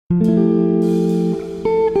Well,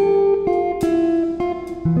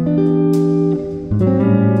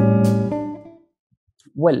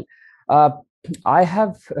 I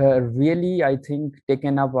have really, I think,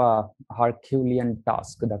 taken up a Herculean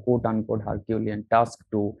task, the quote unquote Herculean task,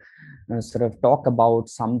 to sort of talk about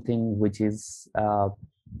something which is,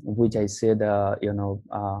 which I say the,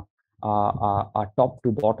 a top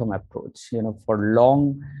to bottom approach, for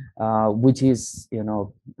long, which is,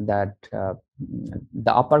 that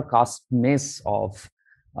the upper casteness of,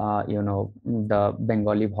 the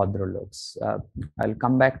Bengali Bhadraloks. I'll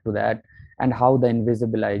come back to that, and how the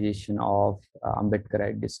invisibilization of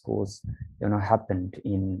Ambedkarite discourse, happened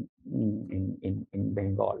in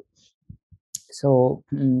Bengal. So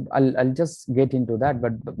I'll just get into that,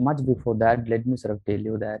 but much before that, let me sort of tell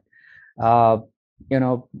you that, uh, you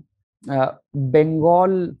know,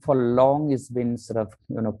 Bengal for long has been sort of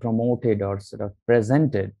promoted or sort of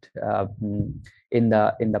presented in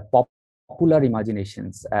the popular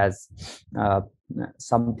imaginations as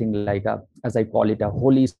something like a, as I call it, a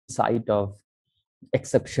holy site of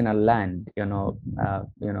exceptional land. There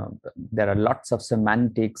are lots of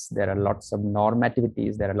semantics, there are lots of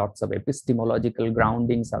normativities, there are lots of epistemological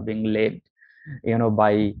groundings are being laid,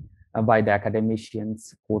 by the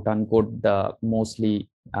academicians, quote unquote, the mostly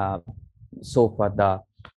so far the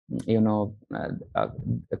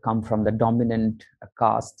come from the dominant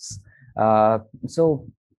castes. So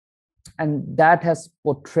and that has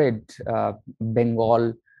portrayed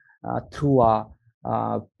Bengal through a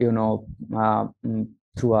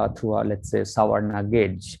through a, let's say, Savarna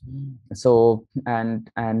gauge. So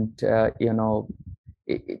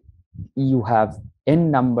you have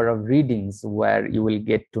n number of readings where you will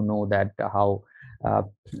get to know that how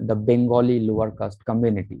the Bengali lower caste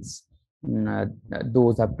communities,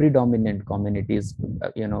 those are predominant communities,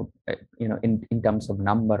 in terms of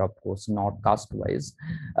number, of course, not caste wise,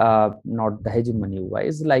 not the hegemony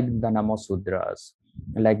wise, like the Namasudras,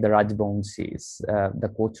 like the Rajbongsis, the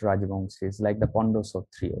Koch Rajbongsis, like the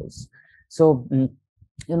Pondosotrios. So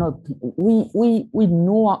we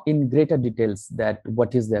know in greater details that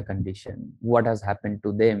what is their condition, what has happened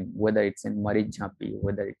to them, whether it's in Marijhapi,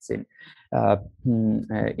 whether it's in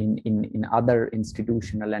other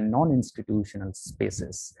institutional and non-institutional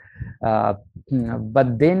spaces. But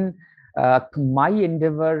then my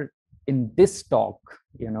endeavor in this talk,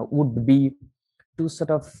 would be to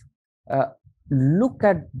sort of look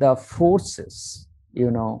at the forces,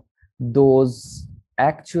 those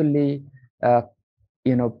actually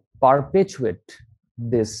perpetuate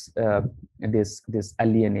this this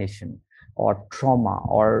alienation or trauma,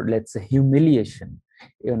 or let's say humiliation,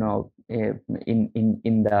 in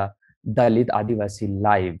the Dalit Adivasi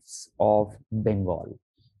lives of Bengal.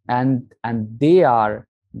 And they are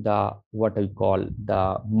the, what I call,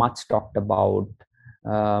 the much talked about,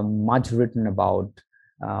 much written about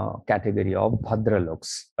category of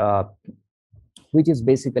Bhadraloks, which is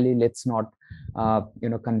basically, let's not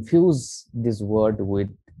confuse this word with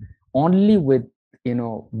only with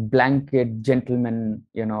blanket gentleman,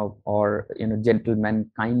 or gentleman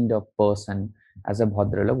kind of person as a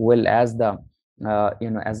Bhadralok. Well, as the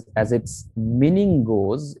as its meaning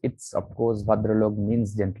goes, it's, of course, Bhadralok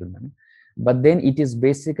means gentleman, but then it is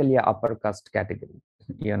basically a upper caste category.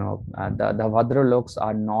 The Bhadraloks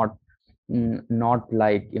are not not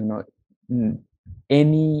like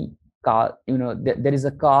any there is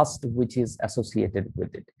a caste which is associated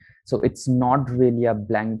with it. So it's not really a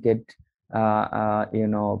blanket category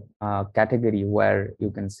where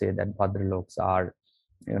you can say that Bhadraloks are,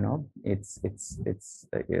 it's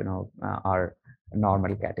are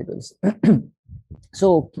normal categories.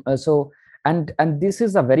 So and this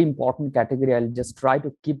is a very important category. I'll just try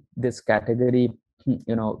to keep this category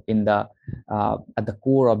in the at the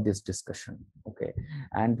core of this discussion. Okay,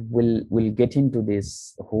 and we'll get into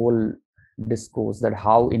this whole discourse, that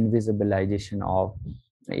how invisibilization of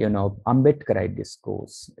Ambedkarite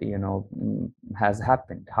discourse has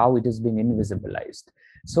happened, how it is being invisibilized.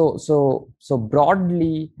 So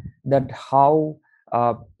broadly, that how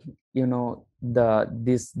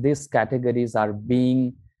these categories are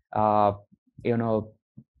being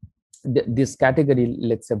this category,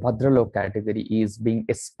 let's say Bhadralok category, is being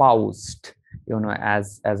espoused,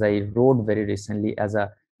 as I wrote very recently, as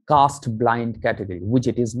a caste blind category, which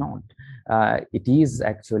it is not. It is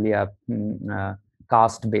actually a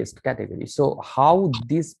caste based category. So how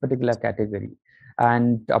this particular category,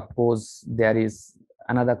 and of course there is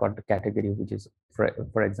another category which is,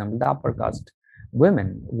 for example, the upper caste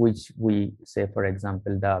women, which we say, for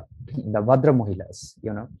example, the Bhadra Mohilas,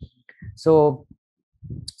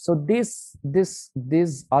 so these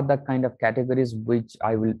are the kind of categories which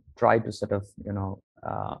I will try to sort of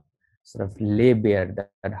sort of lay bare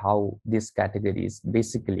that how these categories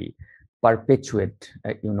basically perpetuate,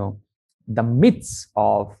 the myths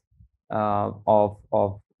uh, of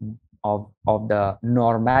of of the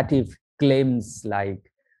normative claims,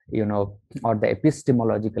 like, or the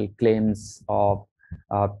epistemological claims of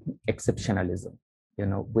exceptionalism,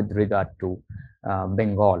 with regard to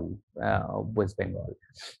West Bengal.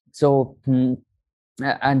 So,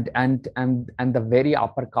 and the very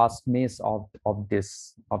upper casteness of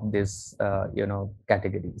this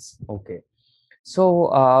categories. Okay, so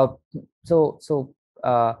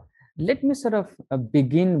uh, let me sort of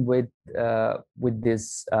begin with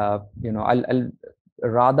this. I'll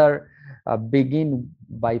rather begin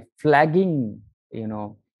by flagging,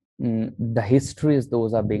 the histories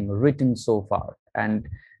those are being written so far, and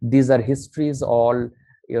these are histories all,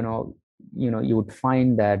 you would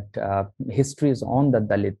find that histories on the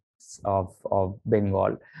Dalits of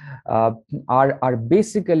Bengal uh, are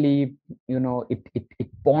basically, it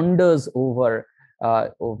ponders over,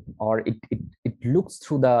 or it looks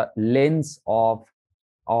through the lens of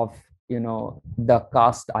the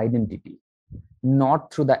caste identity,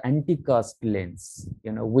 not through the anti-caste lens,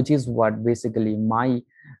 which is what basically my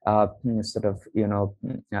sort of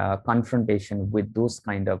confrontation with those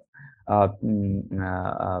kind of uh, mm,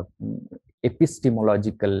 uh,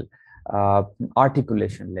 epistemological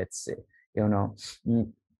articulation, let's say, you know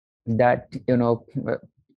mm, that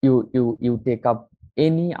you take up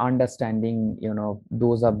any understanding,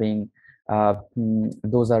 those are being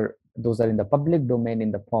those are in the public domain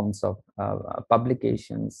in the forms of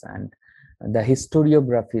publications and the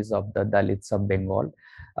historiographies of the Dalits of Bengal.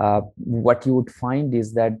 What you would find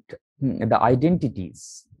is that the identity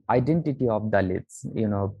of Dalits,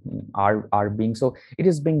 are being, so it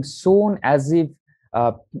is being shown as if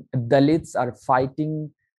uh, Dalits are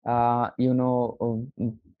fighting, through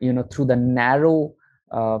the narrow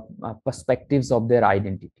perspectives of their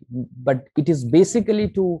identity, but it is basically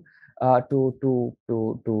to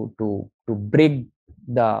break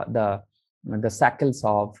the shackles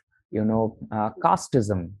of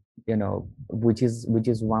casteism, which is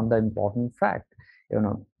one of the important fact.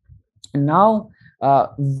 Now,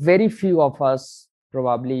 very few of us,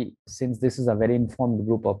 probably, since this is a very informed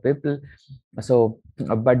group of people, so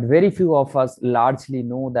but very few of us largely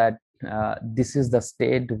know that this is the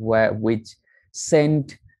state which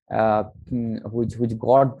sent which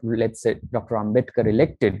got, let's say, Dr. Ambedkar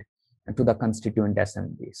elected to the Constituent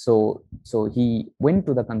Assembly. So he went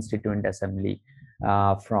to the Constituent Assembly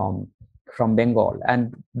from Bengal,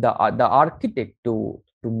 and the architect to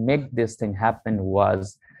make this thing happen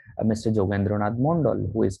was Mr. Jogendranath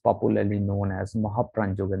Mondal, who is popularly known as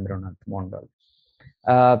Mahapran Jogendranath Mondal.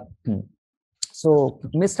 So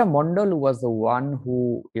Mr. Mondal was the one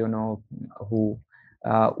who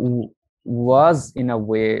was, in a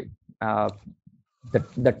way,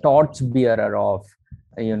 the torch bearer of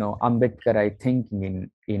Ambedkarite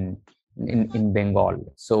thinking in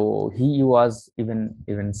Bengal. So he was, even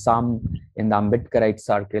some in the Ambedkarite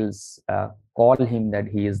circles call him that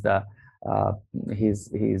he is the he's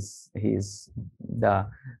the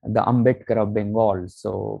Ambedkar of Bengal.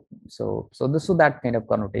 So that kind of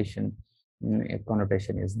connotation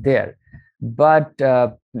is there, but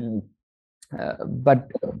but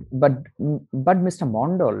Mr.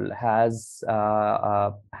 Mondal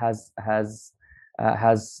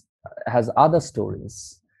has other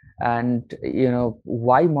stories, and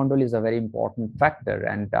why Mondal is a very important factor,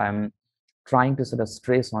 and I'm trying to sort of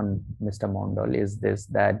stress on Mr. Mondal is this,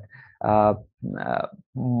 that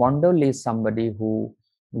Mondal is somebody who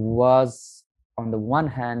was, on the one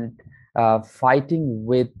hand, fighting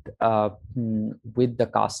with the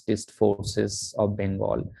casteist forces of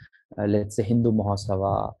Bengal, let's say Hindu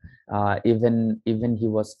Mahasabha. Even he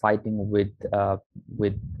was fighting with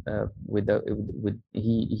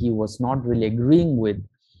he was not really agreeing with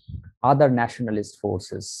other nationalist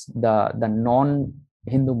forces, the non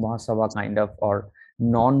Hindu Mahasabha kind of, or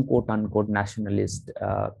non quote unquote nationalist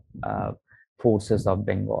forces of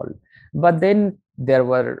Bengal. But then there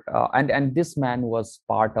were and this man was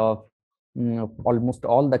part of almost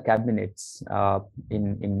all the cabinets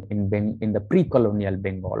in the pre-colonial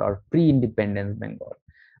Bengal or pre-independence Bengal.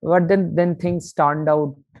 But then things turned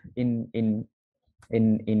out in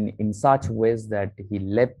such ways that he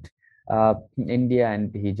left India,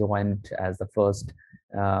 and he joined as the first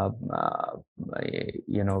the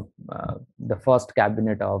first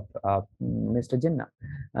cabinet of Mr. Jinnah.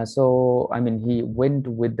 So I mean, he went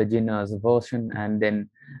with the Jinnah's version, and then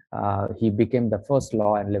he became the first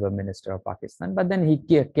law and labor minister of Pakistan. But then he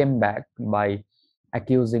came back by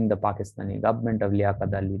accusing the Pakistani government of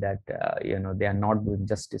Liaqat Ali that they are not doing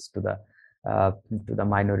justice to the to the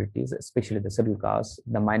minorities, especially the scheduled castes.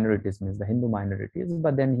 The minorities means the Hindu minorities.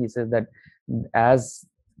 But then he says that as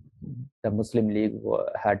the Muslim League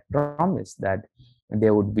had promised that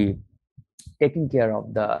they would be taking care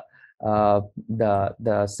of the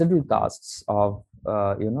scheduled castes of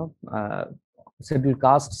scheduled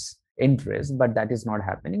castes interest, but that is not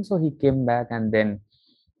happening. So he came back, and then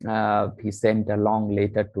he sent a long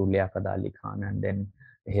letter to Liaquat Ali Khan, and then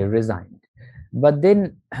he resigned. But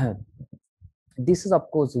then this is of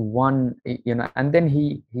course one, and then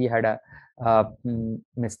he had a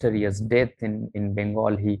mysterious death in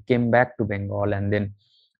Bengal. He came back to Bengal and then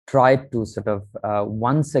tried to sort of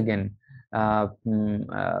once again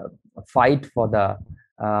fight for the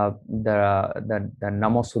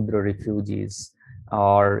Namasudra refugees,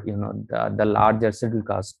 or the larger scheduled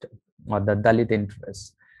caste or the Dalit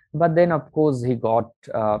interests. But then of course he got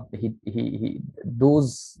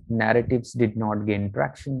those narratives did not gain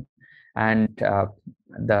traction, and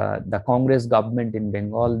the Congress government in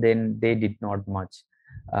Bengal, then they did not much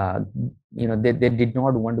they did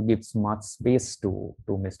not want to give much space to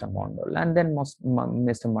Mr. Mondal. And then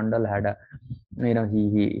Mr. Mondal had a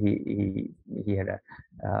he had a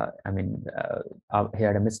he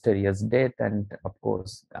had a mysterious death, and of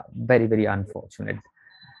course very, very unfortunate.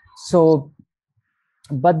 So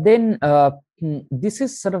but then this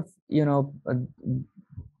is sort of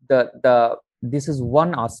this is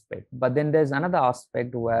one aspect, but then there's another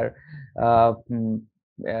aspect where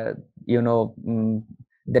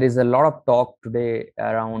there is a lot of talk today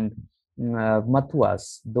around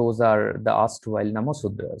Matuas. Those are the erstwhile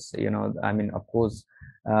Namasudras. Of course,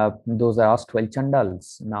 those are erstwhile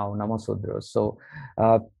Chandals, now Namasudras. So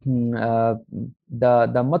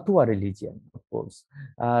the Matua religion, of course,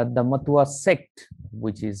 the Matua sect,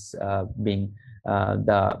 which is being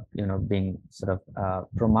being sort of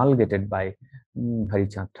promulgated by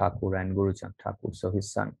Harichand Thakur and Guruchand Thakur, so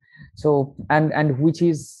his son. So and which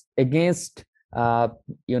is against the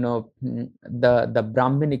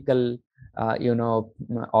Brahminical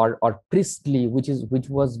or priestly, which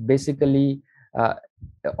was basically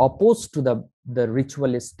opposed to the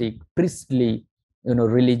ritualistic priestly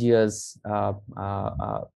religious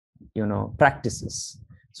practices.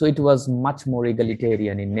 So it was much more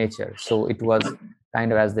egalitarian in nature. So it was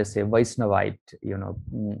kind of, as they say, Vaishnavite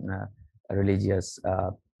religious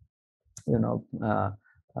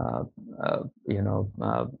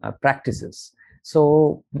practices.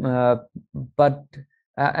 So but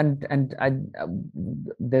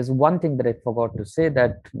there's one thing that I forgot to say,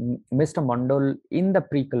 that Mr. Mondal in the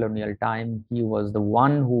pre-colonial time, he was the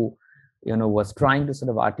one who was trying to sort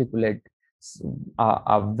of articulate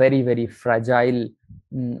a very, very fragile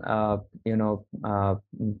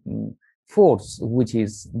force, which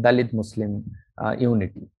is Dalit Muslim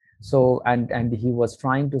unity. So and he was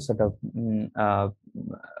trying to sort of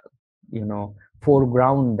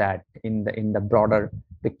foreground that in the broader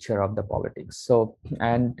picture of the politics. So,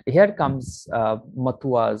 and here comes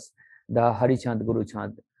Matuas, the Harichand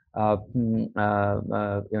Guruchand,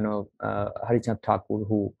 Harichand Thakur,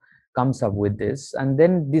 who comes up with this. And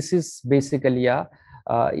then this is basically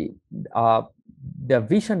the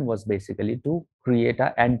vision was basically to create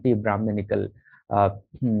an anti-Brahminical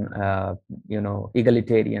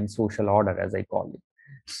egalitarian social order, as I call it.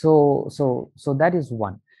 So that is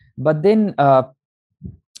one. But then but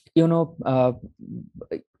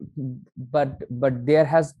there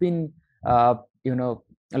has been a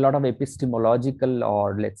lot of epistemological,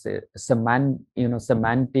 or let's say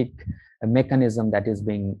semantic mechanism that is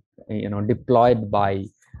being deployed by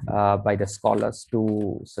the scholars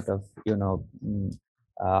to sort of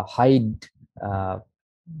hide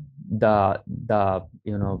the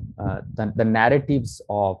narratives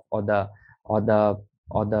of or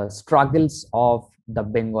the struggles of the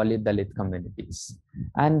Bengali Dalit communities,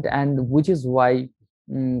 and which is why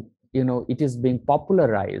it is being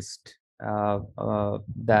popularized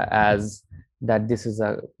as that this is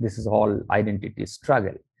all identity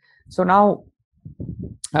struggle. So now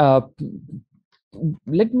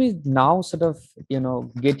let me now sort of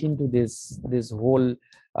get into this whole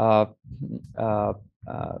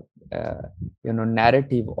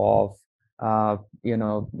narrative of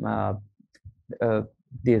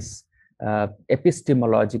this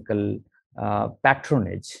epistemological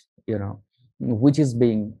patronage, which is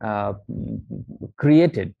being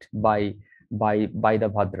created by the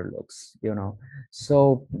Bhadraloks.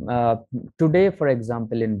 So today, for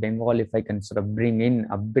example, in Bengal, if I can sort of bring in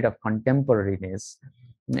a bit of contemporariness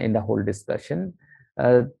in the whole discussion,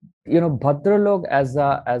 Bhadralok as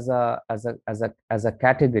a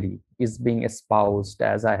category is being espoused,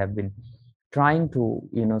 as I have been trying to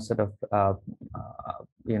sort of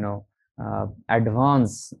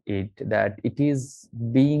advance it, that it is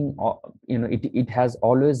being, it has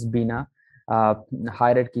always been a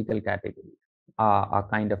hierarchical category, a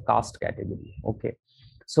kind of caste category. Okay,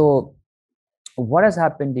 so what has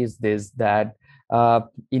happened is this, that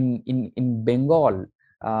in Bengal,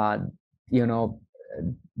 uh, you know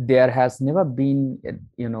there has never been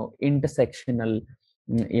intersectional,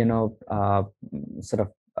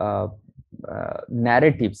 sort of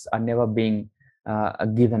narratives are never being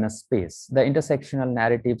given a space. The intersectional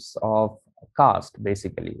narratives of caste,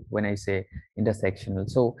 basically, when I say intersectional,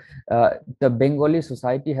 so the Bengali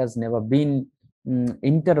society has never been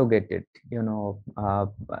interrogated,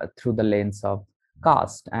 through the lens of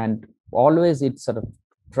caste, and always it sort of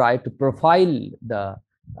try to profile the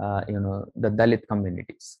Dalit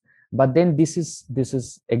communities. But then this is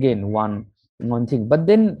again one thing. But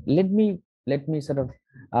then let me sort of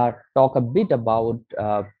talk a bit about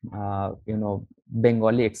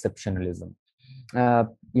Bengali exceptionalism,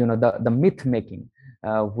 the myth making,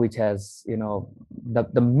 which has,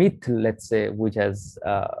 the myth, let's say, which has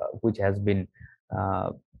been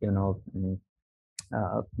you know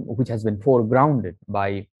which has been foregrounded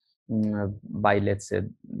by, let's say,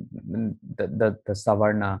 the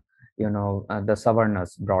Savarna, the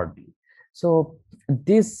Savarnas broadly. So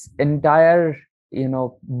this entire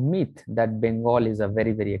myth that Bengal is a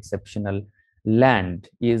very, very exceptional land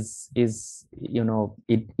is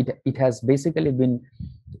it has basically been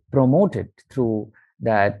promoted through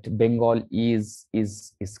that Bengal is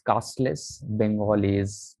casteless, Bengal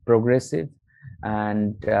is progressive,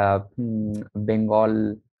 and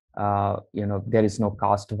Bengal, there is no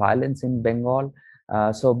caste violence in Bengal.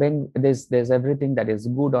 So there's everything that is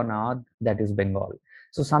good on earth, that is Bengal.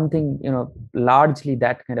 So something, largely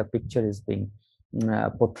that kind of picture is being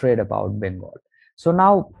portrayed about Bengal. So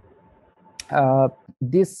now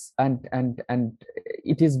this and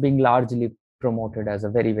it is being largely promoted as a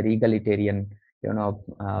very, very egalitarian,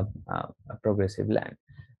 progressive land.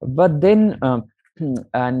 But then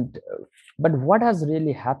and but what has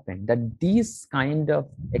really happened, that these kind of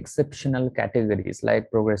exceptional categories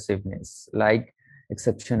like progressiveness, like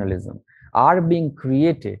exceptionalism, are being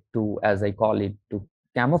created to, as I call it, to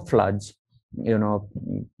camouflage,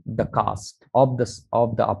 the caste of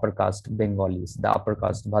the upper caste Bengalis, the upper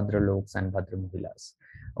caste Bhadraloks and Bhadramuhilas.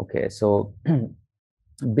 Okay, so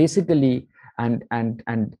basically, and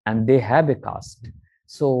they have a caste.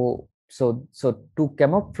 So to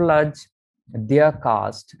camouflage their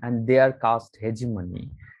caste and their caste hegemony,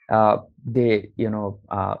 they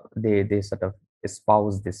sort of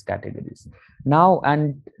espouse these categories now.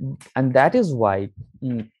 And that is why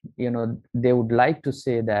they would like to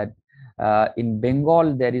say that in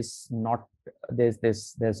Bengal there is not,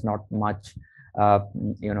 there's not much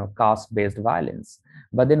caste based violence.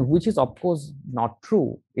 But then, which is of course not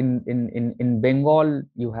true. In Bengal,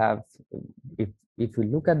 you have, if you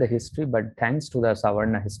look at the history, but thanks to the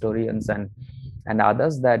Savarna historians and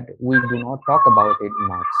others, that we do not talk about it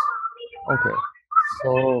much. Okay,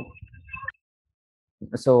 so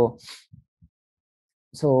so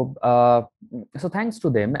so so thanks to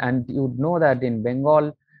them. And you know that in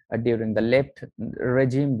Bengal, during the left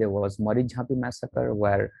regime, there was Marijhapi massacre,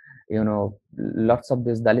 where lots of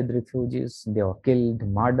these Dalit refugees, they were killed,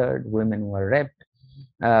 murdered, women were raped.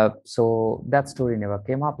 So that story never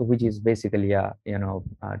came up, which is basically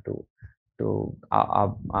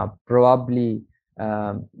probably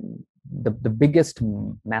the biggest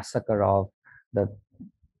massacre the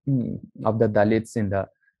of the Dalits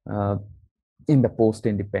uh, in the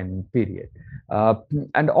post-independent period.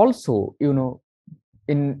 And also,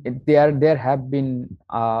 there have been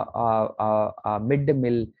midday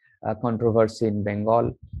meal controversy in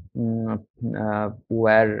Bengal,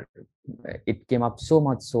 where it came up so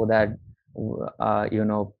much so that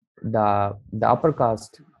the upper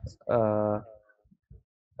caste,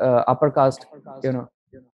 you know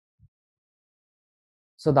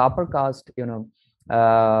so the upper caste, uh,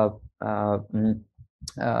 uh, mm,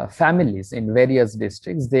 families in various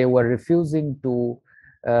districts, they were refusing to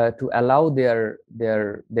allow their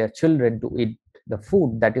children to eat the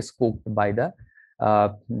food that is cooked by the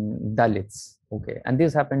Dalits. Okay, and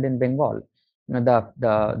this happened in Bengal.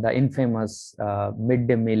 The infamous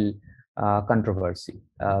midday meal controversy,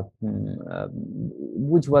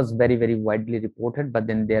 which was very, very widely reported, but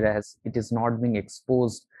then it is not being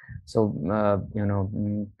exposed. So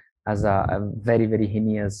as a very, very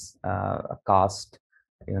heinous caste,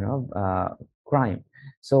 crime.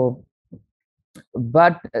 So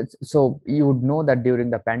so you would know that during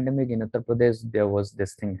the pandemic in Uttar Pradesh, there was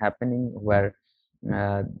this thing happening where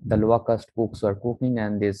the lower caste cooks were cooking,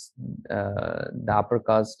 and the upper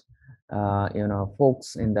caste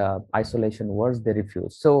folks in the isolation wards, they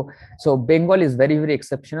refuse. So Bengal is very, very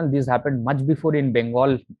exceptional. This happened much before in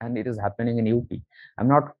Bengal, and it is happening in UP. I'm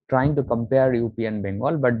not trying to compare UP and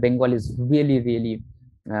Bengal, but Bengal is really, really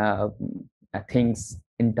things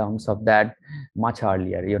in terms of that much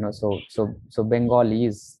earlier. So Bengal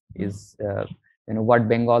is what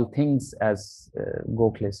Bengal thinks, as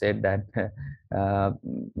Gokhale said, that uh,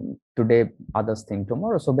 today others think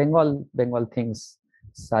tomorrow. So Bengal thinks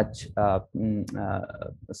such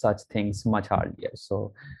things much earlier.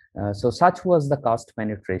 So such was the caste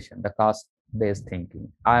penetration, the caste based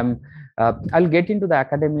thinking. I'll get into the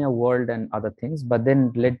academia world and other things, but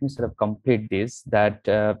then let me sort of complete this, that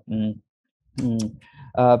Mm,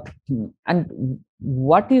 uh, and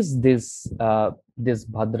what is this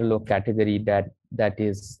Bhadralok category, that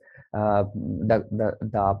is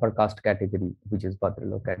the upper caste category, which is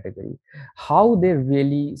Bhadralok category? How they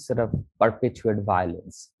really sort of perpetuate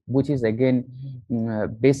violence, which is again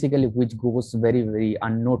basically which goes very, very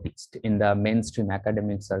unnoticed in the mainstream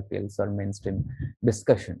academic circles or mainstream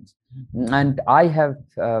discussions. And I have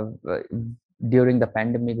during the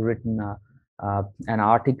pandemic written an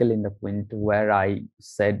article in the Quint where I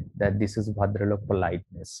said that this is Bhadralok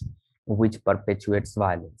politeness, which perpetuates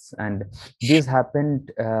violence. And this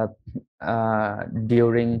happened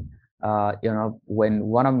during, when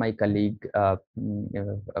one of my colleague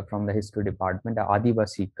from the history department, an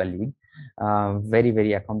Adivasi colleague, very,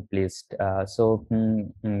 very accomplished. So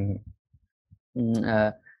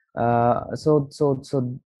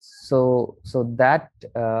that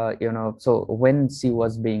so when she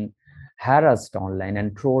was being harassed online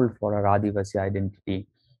and trolled for her Adivasi identity,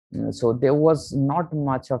 so there was not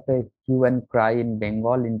much of a hue and cry in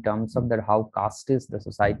Bengal in terms of that how casteist the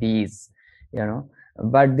society is,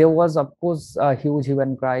 but there was of course a huge hue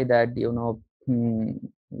and cry that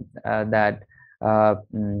that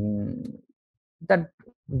that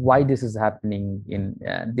why this is happening in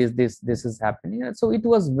this is happening. So it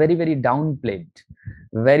was very, very downplayed,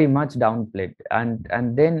 very much downplayed, and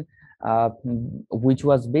then which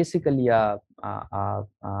was basically a out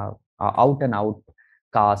and out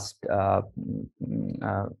caste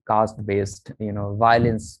based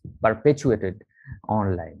violence perpetuated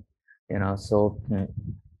online. And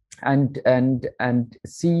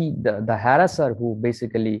see the harasser who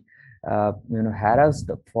basically harassed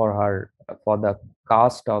for the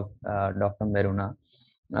caste of Dr. Meruna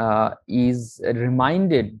is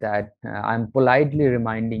reminded that I'm politely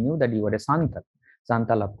reminding you that you are a Santal.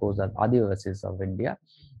 Santal, of course, are Adivasis of India.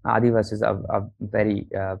 Adivasis are very,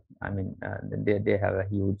 they have a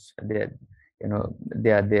huge, they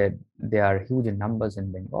are huge in numbers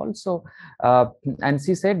in Bengal. So, and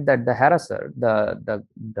she said that the harasser,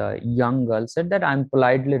 the young girl said that I'm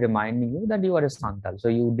politely reminding you that you are a Santal. So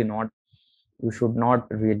you should not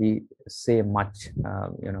really say much,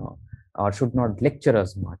 or should not lecture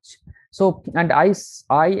us much. So, and I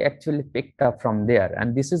actually picked up from there,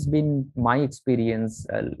 and this has been my experience,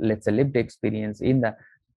 let's say lived experience in the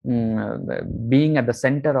being at the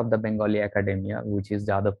center of the Bengali academia, which is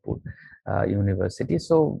Jadavpur University.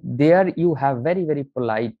 So there you have very, very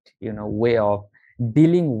polite, way of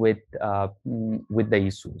dealing with the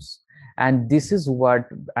issues, and this is what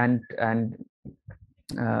and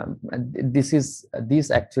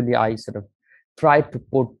this actually I sort of tried to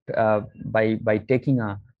put by taking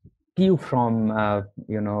a cue from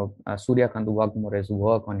Suryakant Wagmore's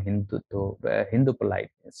work on Hindu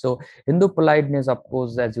politeness. So Hindu politeness, of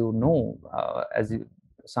course, as you know,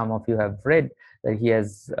 some of you have read, that he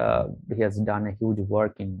has done a huge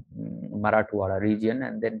work in Marathwada region,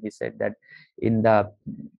 and then he said that in the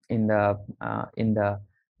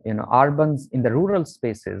urban, in the rural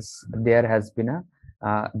spaces, there has been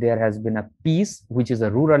a piece which is a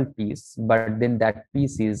rural piece, but then that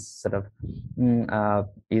piece is sort of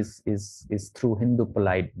is through Hindu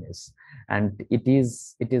politeness, and it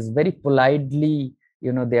is very politely,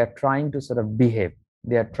 they are trying to sort of behave,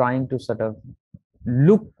 they are trying to sort of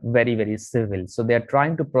look very, very civil, so they are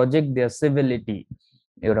trying to project their civility,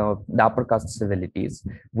 the upper caste civilities,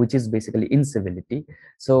 which is basically incivility.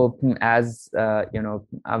 So as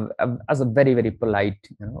as a very, very polite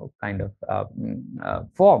kind of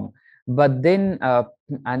form, but then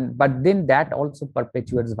that also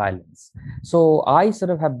perpetuates violence. So I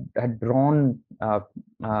sort of had drawn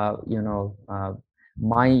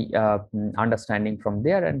my understanding from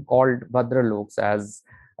there and called Bhadraloks as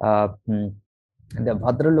the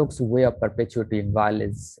Bhadralok's way of perpetuating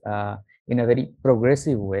violence in a very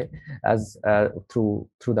progressive way, as through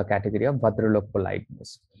the category of Bhadralok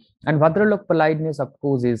politeness. And Bhadralok politeness, of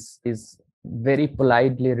course, is very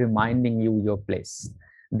politely reminding you your place.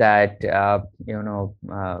 that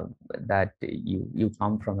that you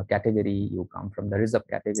come from a category, you come from the reserve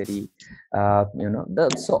category,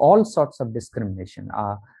 so all sorts of discrimination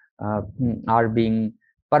are being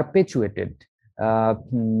perpetuated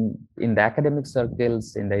in the academic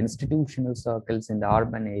circles, in the institutional circles, in the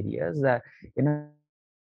urban areas, that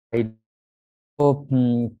so,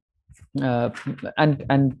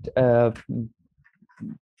 and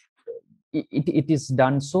it is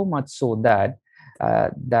done so much so that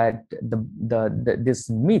that this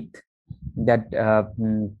myth that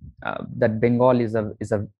that Bengal is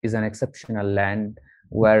an exceptional land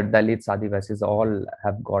where Dalits, Adivasis all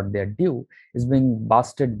have got their due is being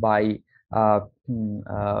busted by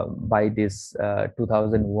this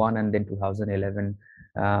 2001 and then 2011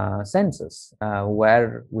 census,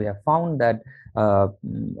 where we have found that uh,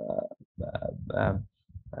 uh,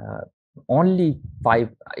 only five,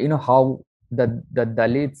 how the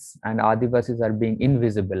Dalits and Adivasis are being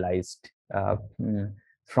invisibilized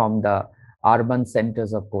from the urban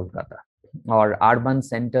centers of Kolkata or urban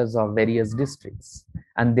centers of various districts,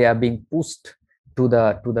 and they are being pushed to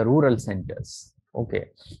the rural centers. Okay.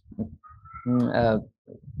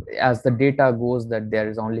 As the data goes, that there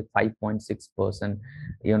is only 5.6%,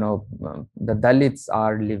 the Dalits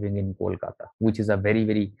are living in Kolkata, which is a very,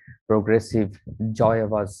 very progressive,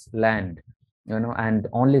 joyous land, and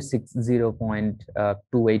only 0.28%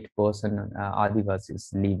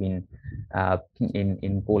 Adivasis live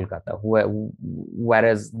in Kolkata,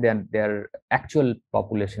 whereas then their actual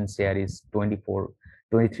population share is 23%,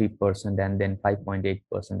 and then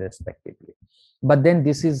 5.8% respectively. But then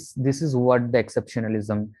this is what the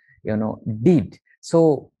exceptionalism did.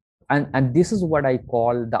 So and this is what I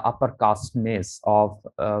call the upper casteness of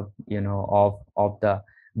of the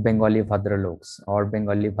Bengali Bhadraloks or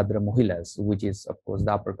Bengali Bhadramohilas, which is of course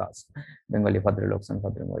the upper caste Bengali Bhadraloks and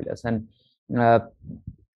Bhadramohilas. And uh,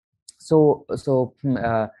 so so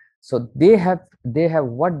so they have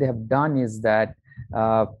what they have done is that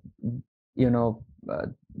uh, you know uh,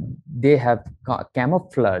 they have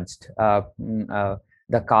camouflaged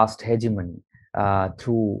the caste hegemony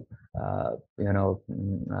through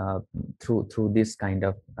through this kind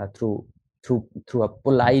of through a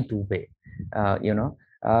polite way,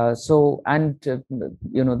 so and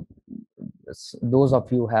those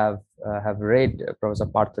of you have read Professor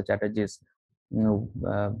Partha Chatterjee's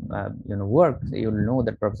work, you'll know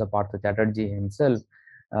that Professor Partha Chatterjee himself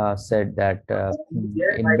said that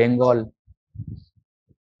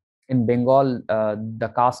in Bengal,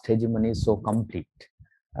 the caste hegemony is so complete,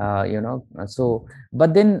 so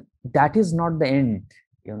but then that is not the end,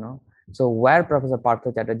 so where Professor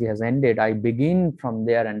Partha Chatterjee has ended, I begin from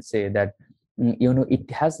there and say that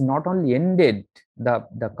it has not only ended the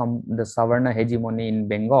Savarna hegemony in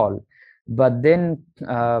Bengal, but then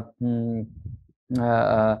but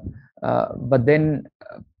then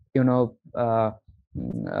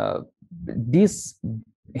this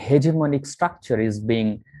hegemonic structure is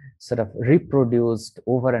being sort of reproduced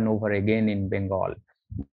over and over again in Bengal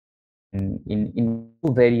in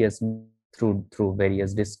various through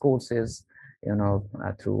various discourses,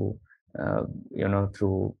 through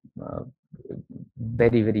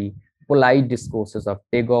very, very polite discourses of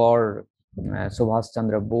Tagore, Subhash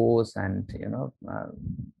Chandra Bose, and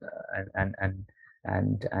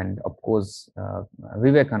and of course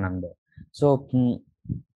Vivekananda. So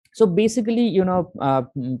so basically,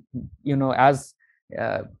 as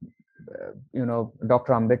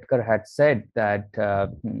Dr. Ambedkar had said that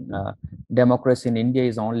democracy in India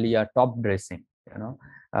is only a top dressing,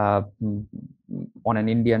 uh, on an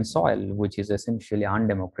Indian soil, which is essentially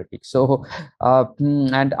undemocratic. So,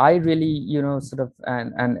 and I really, sort of,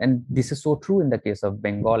 and this is so true in the case of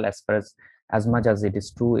Bengal, as much as it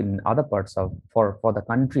is true in other parts of for the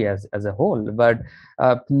country as a whole. But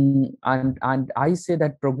and I say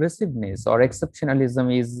that progressiveness or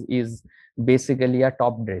exceptionalism is basically a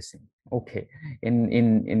top dressing, okay, in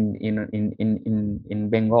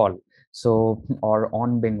Bengal, so or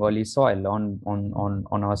on Bengali soil, on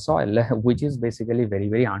our soil, which is basically very,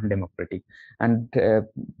 very undemocratic. And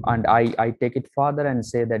I take it further and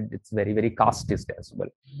say that it's very, very casteist as well.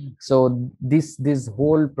 So this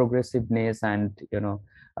whole progressiveness and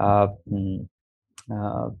uh, mm,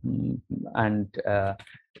 and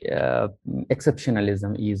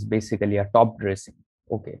exceptionalism is basically a top dressing,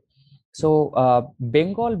 okay. So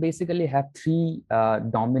Bengal basically have three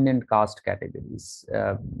dominant caste categories: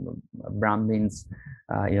 Brahmins,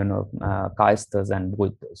 Kaistas, and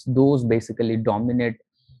Buddhas. Those basically dominate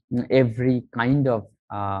every kind of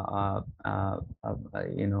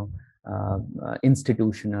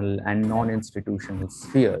institutional and non-institutional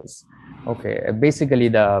spheres. Okay, basically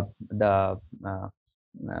the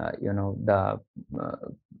you know, the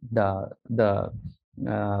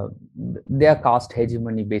their caste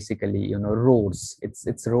hegemony basically, you know, roars.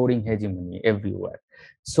 It's roaring hegemony everywhere.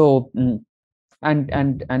 So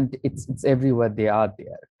and it's everywhere they are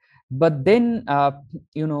there. But then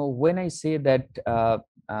you know, when I say that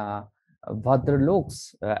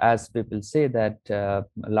Bhadraloks, as people say that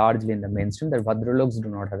largely in the mainstream, that Bhadraloks do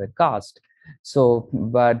not have a caste. So,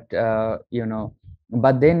 but you know,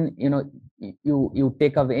 but then you know, you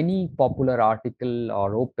take up any popular article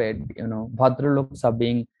or op-ed, you know, Bhadraloks are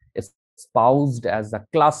being espoused as a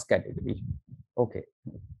class category. Okay,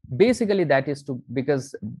 basically that is to,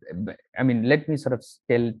 because I mean, let me sort of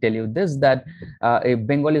tell you this, that a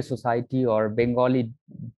Bengali society or Bengali,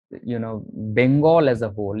 you know, Bengal as a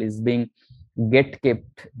whole is being get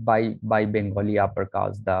kept by Bengali upper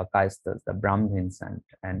caste, the Kaistas, the Brahmins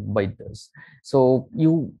and Vaidyas. So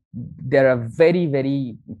you, there are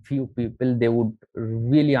very few people they would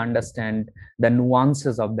really understand the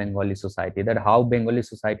nuances of Bengali society, that how Bengali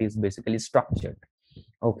society is basically structured.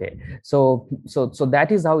 Okay, so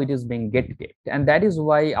that is how it is being get kept, and that is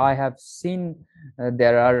why I have seen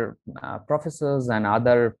there are professors and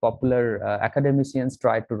other popular academicians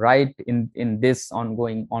try to write in this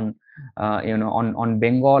ongoing on you know, on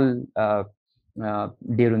Bengal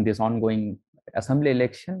during this ongoing assembly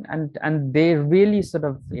election, and they really sort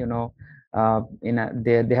of, you know, in a,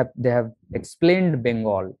 they have explained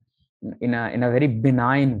Bengal in a very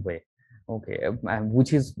benign way. Okay,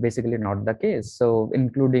 which is basically not the case. So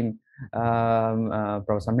including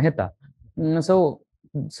Professor Mehta. So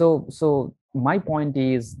my point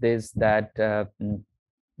is this, that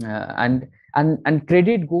and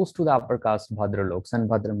credit goes to the upper caste Bhadraloks and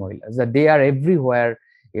Bhadramohilas, that they are everywhere,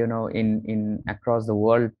 you know, in across the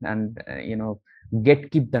world, and you know,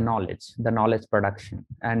 keep the knowledge production,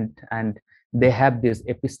 and they have this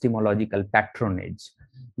epistemological patronage.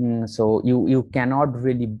 So you cannot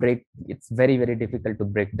really break, it's very difficult to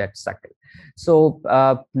break that cycle. So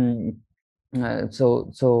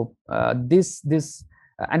this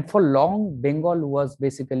and for long Bengal was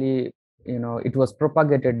basically, you know, it was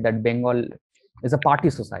propagated that Bengal is a party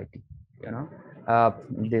society, you know.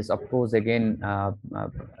 This, of course, again,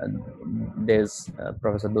 there's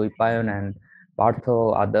Professor Doipayan and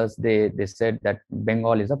Partho, others, they said that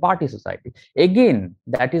Bengal is a party society. Again,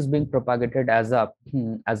 that is being propagated as a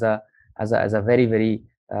very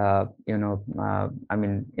you know, I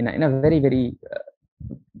mean, in a very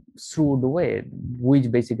shrewd way, which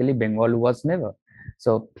basically Bengal was never.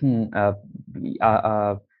 So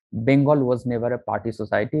Bengal was never a party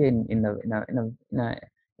society. In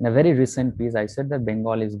a very recent piece, I said that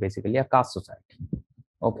Bengal is basically a caste society.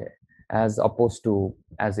 Okay, as opposed to,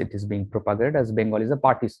 as it is being propagated as, Bengal is a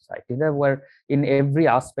party society. There were, in every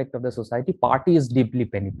aspect of the society, party is deeply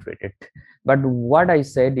penetrated. But what I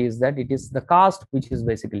said is that it is the caste which is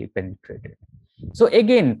basically penetrated. So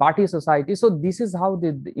again, party society. So this is how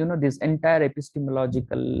the, you know, this entire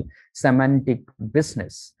epistemological semantic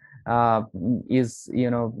business is, you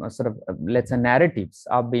know, sort of, let's say, narratives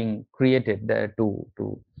are being created there to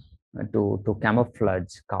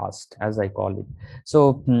camouflage caste, as I call it.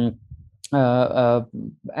 So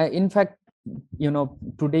in fact, you know,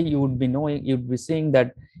 today you'd be seeing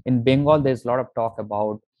that in Bengal there's a lot of talk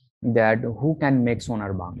about that who can make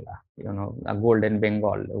Sonar Bangla, you know, a golden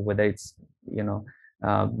Bengal, whether it's, you know,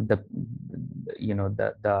 the you know,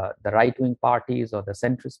 the right-wing parties or the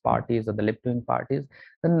centrist parties or the left-wing parties.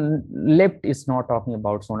 Then left is not talking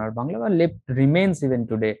about Sonar Bangla, but left remains even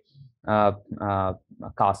today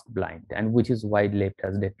caste blind, and which is why left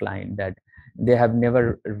has declined, that they have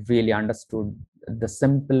never really understood the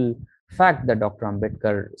simple fact that Dr.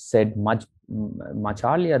 Ambedkar said much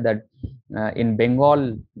earlier, that in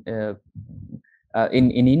Bengal,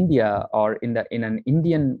 in India, or in an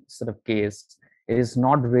Indian sort of case, it is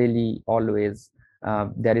not really always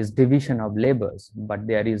there is division of labors, but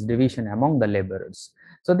there is division among the laborers.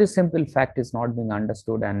 So this simple fact is not being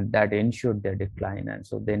understood, and that ensured their decline. And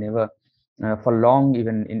so they never, for long,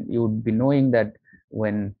 even you would be knowing that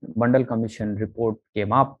when Mandal Commission report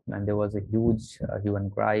came up and there was a huge hue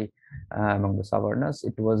and cry among the Savarnas,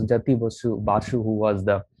 it was Jati Basu who was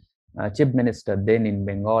the chief minister then in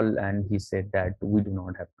Bengal, and he said that we do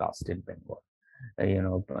not have caste in Bengal, you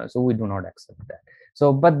know, so we do not accept that.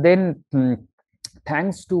 So, but then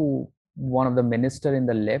thanks to one of the minister in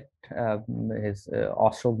the left, his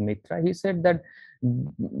Ashok Mitra, he said that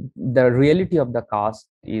the reality of the caste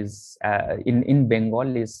is in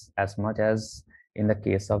Bengal is as much as in the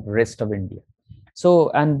case of rest of India. So,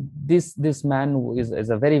 and this man is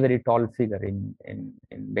a very, very tall figure in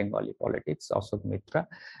Bengali politics, Ashok Mitra,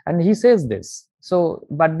 and he says this. So,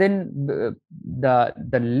 but then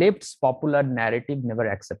the left's popular narrative never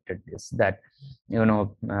accepted this, that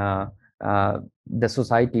the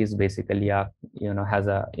society is basically a has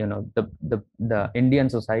a the Indian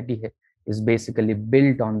society is basically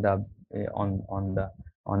built on the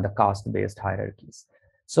on the caste based hierarchies.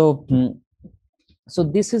 So so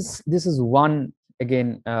this is one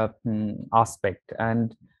again aspect,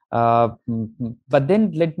 and but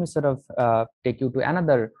then let me sort of take you to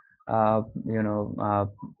another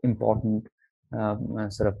important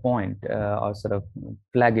sort of point, or sort of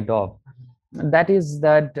flag it off. That is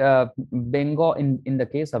that Bengal, in the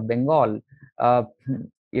case of Bengal, uh,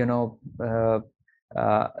 you know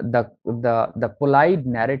the polite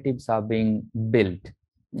narratives are being built.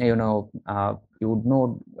 You would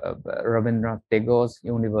know Rabindranath Tagore's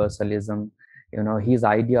universalism, his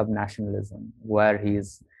idea of nationalism, where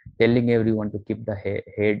he's telling everyone to keep the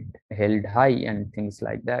head held high and things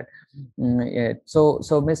like that. So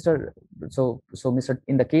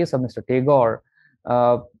in the case of Mr. Tagore,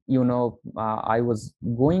 I was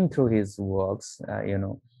going through his works,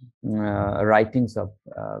 writings of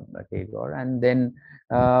Tagore, and then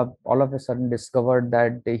all of a sudden discovered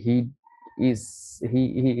that he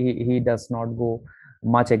does not go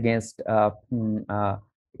much against the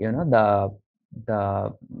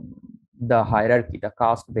the hierarchy, the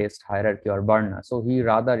caste based hierarchy or varna. So he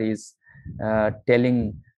rather is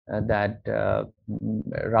telling that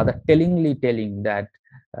rather tellingly telling that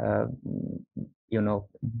uh,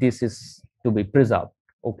 this is to be preserved.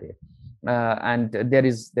 Okay. And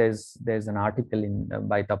there's an article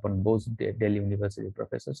by Tapan Bose, Delhi University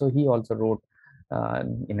professor. So he also wrote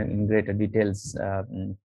in greater details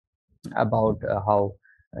about how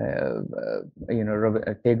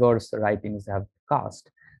Tagore's writings have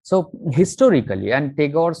caste. So historically, and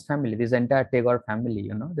Tagore's family, this entire Tagore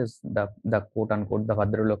family, this the quote unquote the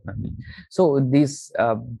Bhadralok family. So this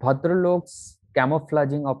Bhadralok's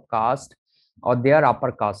camouflaging of caste or their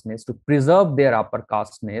upper casteness, to preserve their upper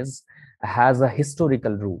casteness, has a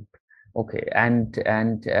historical root. Okay, and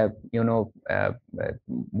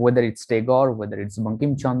whether it's Tagore, whether it's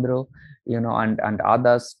Bankim Chandra, and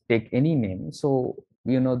others, take any name. So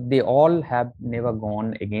they all have never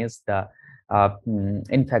gone against the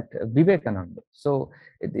in fact Vivekananda. So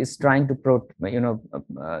it is trying to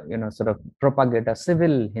sort of propagate a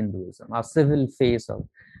civil Hinduism, a civil face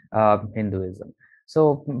of Hinduism.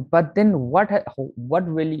 So but then what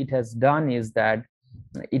really it has done is that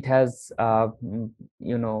it has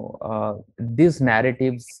these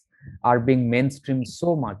narratives are being mainstreamed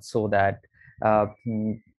so much so that uh,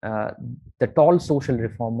 mm, uh, the tall social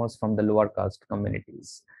reformers from the lower caste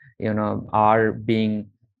communities are being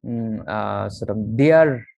sort of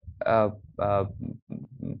their uh, uh,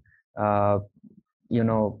 uh,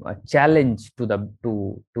 a challenge to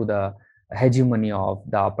the hegemony of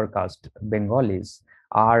the upper caste Bengalis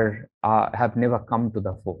have never come to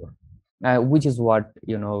the fore, which is what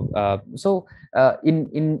so in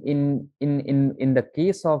the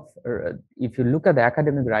case of if you look at the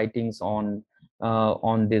academic writings on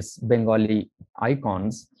this Bengali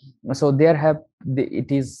icons, so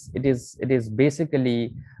it is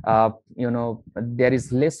basically there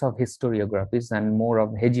is less of historiographies and more of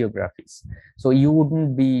hagiographies. So you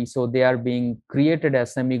wouldn't be, so they are being created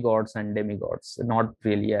as semi-gods and demigods, not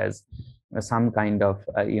really as some kind of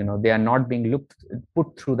they are not being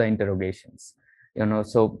put through the interrogations.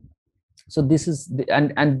 So this is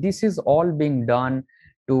and this is all being done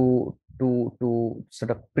to sort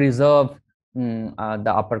of preserve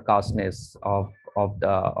the upper casteness of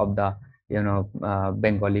the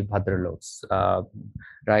Bengali Bhadraloks,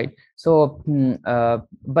 right? So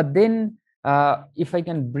but then if I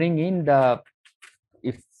can bring in the,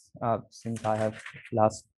 if since I have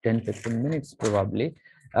last 10-15 minutes probably,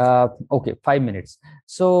 okay, 5 minutes.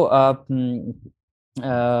 So uh,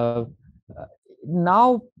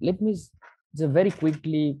 now let me just very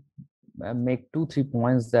quickly make 2-3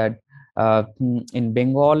 points that in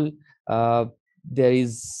Bengal there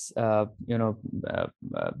is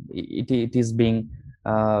it is being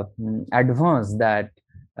advanced that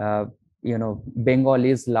Bengal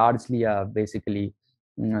is largely basically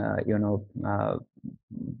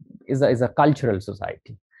is a cultural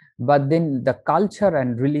society, but then the culture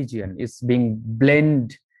and religion is being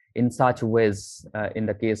blended in such ways in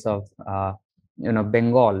the case of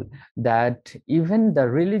Bengal, that even the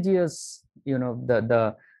religious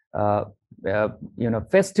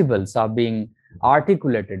festivals are being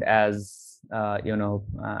articulated as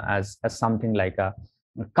as something like a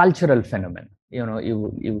cultural phenomenon.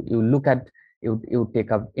 You look at you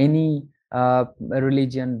take up any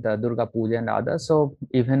religion, the Durga Puja and others. So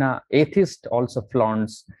even a atheist also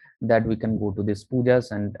flaunts that we can go to these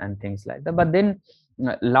pujas and things like that. But then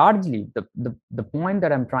largely the point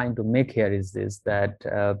that I'm trying to make here is this, that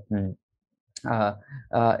uh,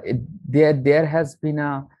 there has been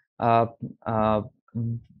a uh, uh,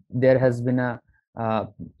 there has been a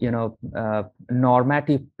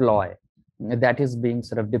normative ploy that is being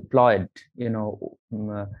sort of deployed,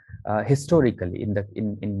 historically in the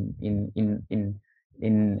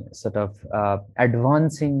in sort of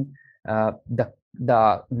advancing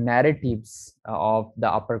the narratives of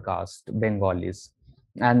the upper caste Bengalis,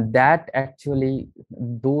 and that actually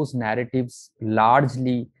those narratives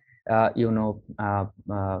largely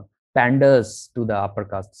panders to the upper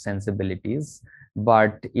caste sensibilities,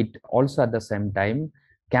 but it also at the same time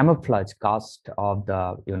camouflage caste of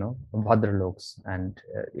the Bhadraloks and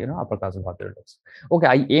upper caste of Bhadraloks. Okay,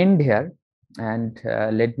 I end here, and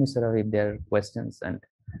let me sort of, if there are questions and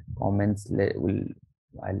comments, I would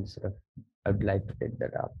like to take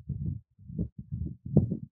that up.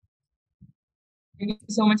 Thank you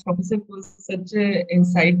so much, Professor, for such a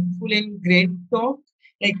insightful and great talk.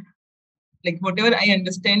 Like whatever I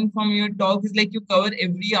understand from your talk is like you cover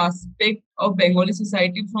every aspect of Bengali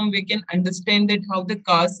society, from we can understand that how the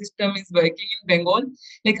caste system is working in Bengal.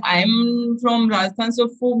 Like I am from Rajasthan, so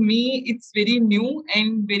for me it's very new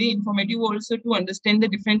and very informative also to understand the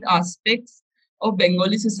different aspects of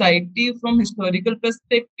Bengali society from historical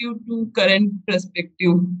perspective to current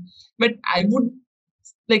perspective. But I would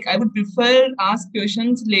prefer ask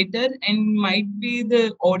questions later, and might be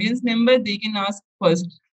the audience member they can ask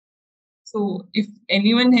first. So if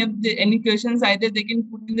anyone have any questions, either they can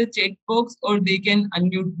put in the chat box or they can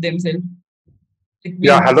unmute themselves.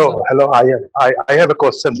 Yeah, hello. I have a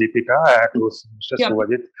question, Deepika, to Mr.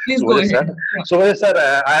 Subhajit. Please go ahead. Sir. Yeah. Subhajit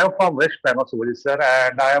sir, I am from West Bengal, Subhajit sir,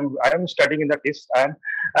 and I am studying in the TIST, and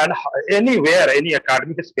anywhere, any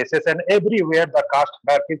academic spaces, and everywhere the caste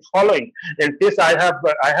map is following. In TIST, I have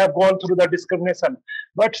gone through the discrimination.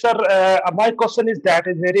 But sir, my question is that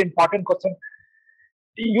is very important question.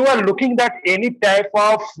 You are looking at any type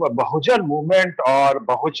of Bahujan movement or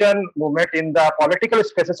Bahujan movement in the political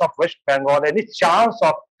spaces of West Bengal, any chance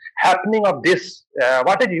of happening of this?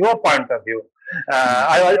 What is your point of view?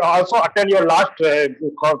 I also attend your last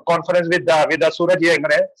conference with the Suraj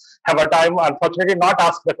Yengre. Have a time, unfortunately, not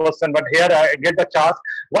ask the question, but here I get the chance.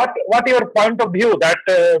 What your point of view that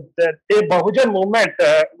the Bahujan movement?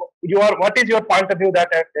 What is your point of view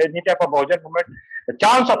that any type of Bahujan movement, the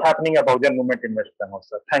chance of happening a Bahujan movement in West Bengal,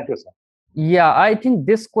 sir? Thank you, sir. Yeah, I think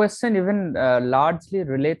this question even largely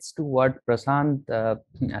relates to what Prashant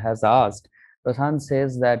has asked. Prashant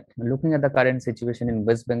says that looking at the current situation in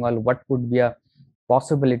West Bengal, what could be a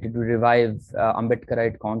possibility to revive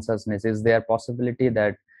Ambedkarite consciousness? Is there a possibility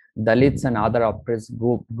that Dalits and other oppressed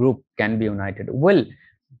group can be united? Well,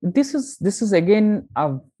 this is again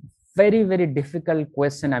a very, very difficult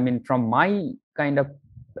question. I mean, from my kind of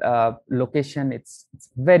location, it's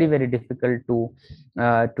very, very difficult to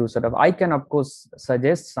sort of, I can of course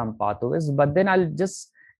suggest some pathways, but then I'll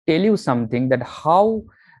just tell you something that how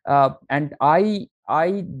and I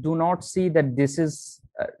do not see that this is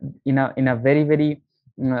in a very, very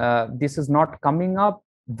this is not coming up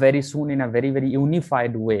very soon in a very, very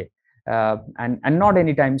unified way, and not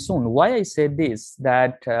anytime soon. Why I say this,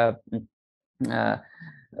 that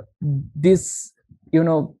this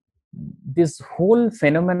this whole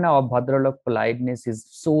phenomena of Bhadralok politeness is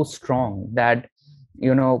so strong that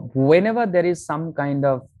whenever there is some kind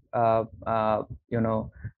of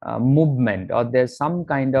movement, or there's some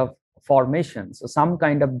kind of formations, some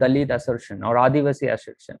kind of Dalit assertion or Adivasi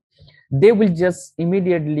assertion, they will just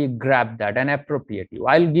immediately grab that and appropriate you.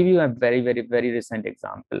 I'll give you a very, very, very recent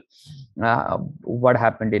example. What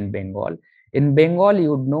happened in Bengal. In Bengal,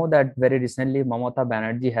 you would know that very recently Mamata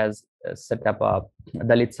Banerjee has set up a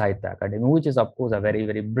Dalit Sahitya Academy, which is of course a very,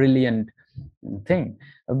 very brilliant thing.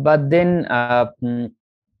 But then,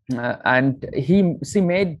 and she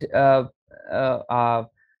made a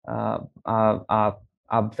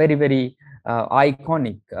very, very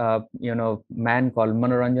iconic, man called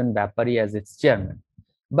Manoranjan Bapari as its chairman.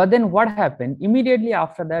 But then what happened immediately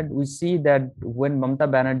after that, we see that when Mamata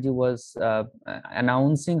Banerjee was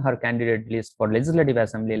announcing her candidate list for legislative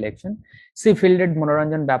assembly election, she fielded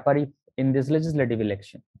Manoranjan Bapari in this legislative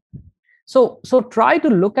election. So try to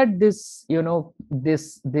look at this,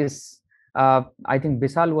 I think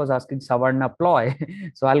Bisal was asking Savarna ploy.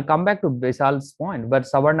 So I'll come back to Bisal's point, but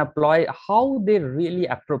Savarna ploy, how they really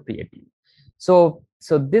appropriate you. So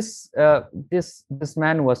so this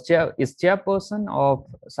man is chairperson of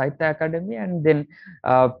Sahitya Academy, and then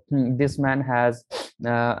this man has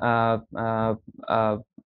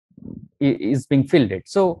is being fielded.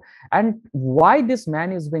 So, and why this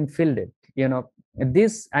man is being fielded,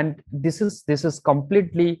 this is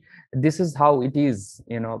completely, this is how it is,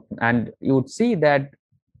 and you would see that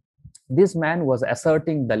this man was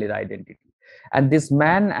asserting Dalit identity, and this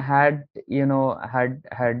man had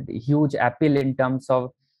had huge appeal in terms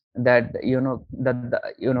of that,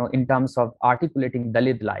 in terms of articulating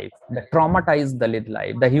Dalit life, the traumatized Dalit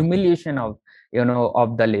life, the humiliation of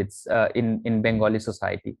of Dalits in Bengali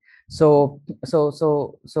society. So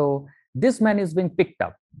this man is being picked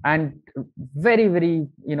up, and very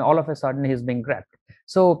all of a sudden he's being grabbed.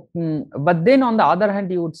 So but then on the other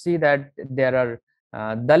hand, you would see that there are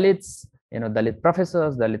Dalits, Dalit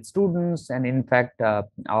professors, Dalit students, and in fact,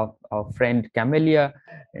 our friend Camellia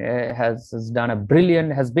has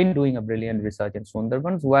been doing a brilliant research in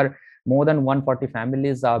Sundarbans, where more than 140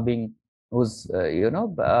 families are being, whose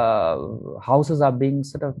houses are being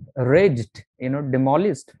sort of razed,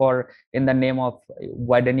 demolished for in the name of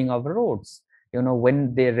widening of roads.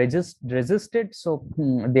 When they resisted, so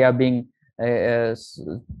they are being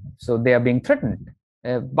threatened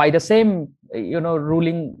by the same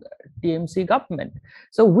ruling TMC government,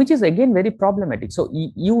 so which is again very problematic. So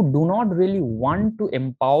you do not really want to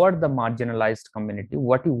empower the marginalized community.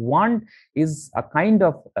 What you want is a kind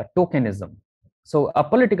of a tokenism, so a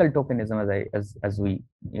political tokenism, as we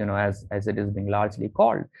as it is being largely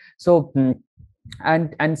called. So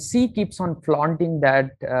and C keeps on flaunting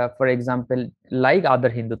that, for example, like other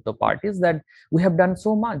Hindutva parties, that we have done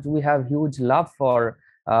so much, we have huge love for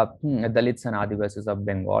Dalits and Adivasis of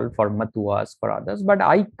Bengal, for Matuas, for others. But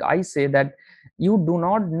I say that you do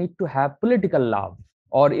not need to have political love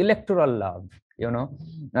or electoral love,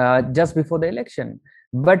 just before the election,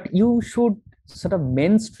 but you should sort of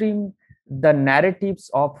mainstream the narratives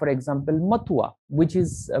of, for example, Matua, which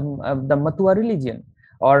is the Matua religion,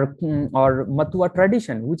 or Matua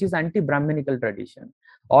tradition, which is anti-Brahminical tradition,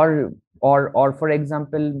 or for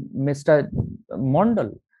example, Mr.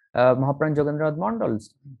 Mondal, Mahaprabhu Jogendranath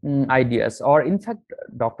Mondal's ideas, or in fact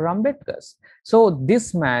Dr. Ambedkar's. So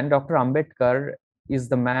this man, Dr. Ambedkar, is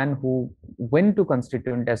the man who went to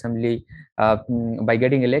Constituent Assembly by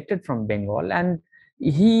getting elected from Bengal, and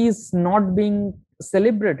he is not being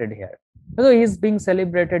celebrated here. So he's being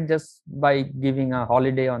celebrated just by giving a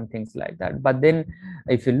holiday on things like that. But then,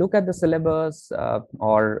 if you look at the syllabus,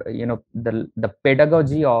 or the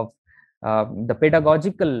pedagogy of the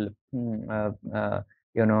pedagogical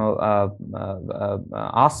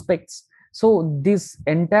aspects, so this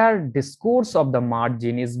entire discourse of the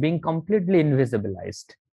margin is being completely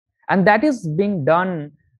invisibilized, and that is being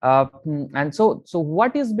done. And so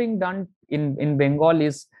what is being done in Bengal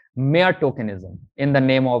is mere tokenism in the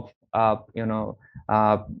name of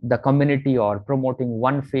the community, or promoting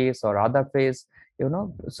one face or other face.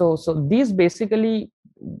 So these basically,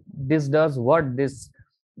 this does what this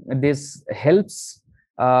helps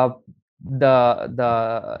the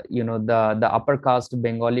upper caste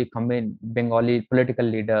Bengali political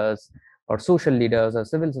leaders, or social leaders, or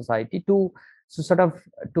civil society, to sort of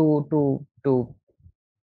to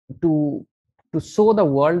show the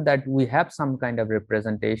world that we have some kind of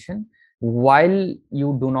representation, while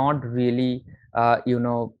you do not really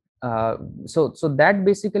so that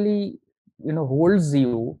basically holds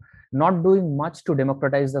you not doing much to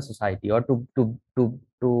democratize the society, or to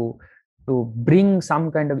bring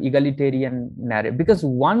some kind of egalitarian narrative. Because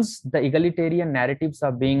once the egalitarian narratives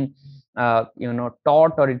are being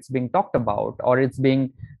taught, or it's being talked about, or it's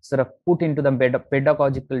being sort of put into the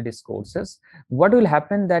pedagogical discourses, what will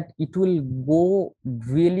happen, that it will go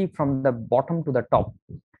really from the bottom to the top,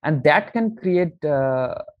 and that can create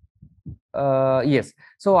yes,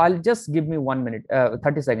 so I'll just give me 1 minute,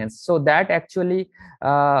 30 seconds. So that actually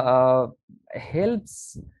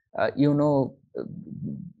helps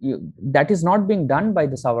that is not being done by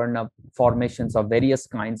the Savarna formations of various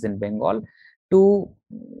kinds in Bengal, to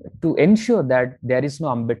ensure that there is no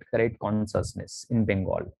Ambedkarite consciousness in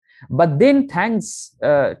Bengal. But then, thanks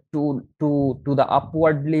to the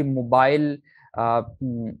upwardly mobile,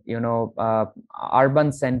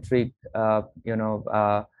 urban centric,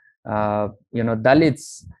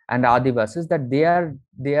 Dalits and Adivasis, that they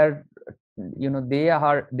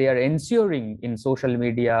are ensuring in social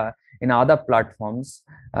media, in other platforms,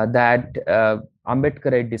 that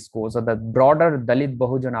Ambedkarite discourse, or the broader Dalit,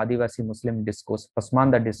 Bahujan, Adivasi, Muslim discourse,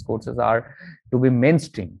 Pasmanda discourses, are to be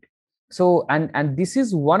mainstreamed. So, and this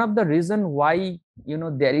is one of the reason why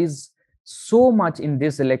there is so much in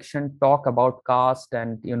this election talk about caste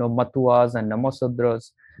and matuas and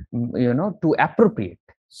namasudras, to appropriate.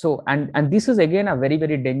 So and this is again a very,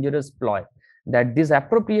 very dangerous ploy, that this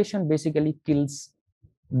appropriation basically kills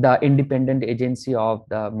the independent agency of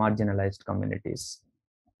the marginalized communities.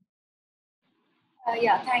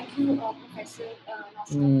 Yeah, thank you, Professor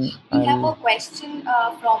Naskar. We have a question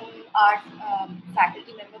from our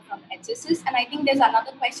faculty member from HSS, and I think there's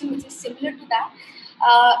another question which is similar to that.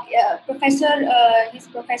 He's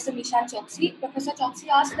Professor Nishan Choksi. Professor Choksi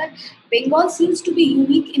asked that Bengal seems to be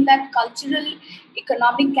unique in that cultural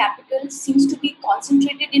economic capital seems to be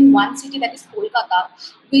concentrated in one city, that is Kolkata,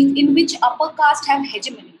 in which upper caste have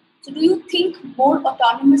hegemony. So do you think more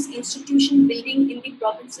autonomous institution building in the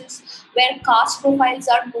provinces where caste profiles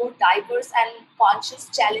are more diverse and conscious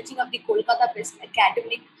challenging of the Kolkata-based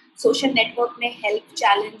academic social network may help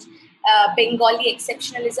challenge Bengali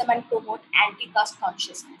exceptionalism and promote anti-caste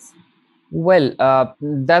consciousness? Well,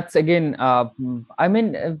 that's again,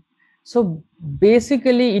 so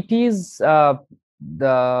basically it is the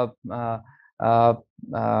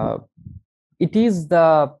it is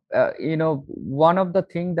the one of the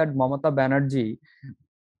things that Mamata Banerjee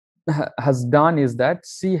has done is that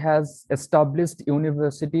she has established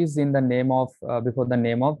universities in the name of before the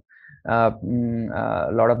name of a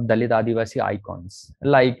lot of Dalit Adivasi icons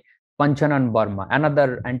like Panchanan Burma,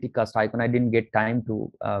 another anti-caste icon. I didn't get time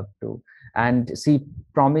to and she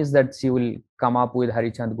promised that she will come up with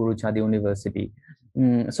Harichand Guruchand University.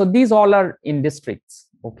 So these all are in districts,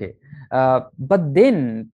 okay, but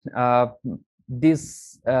then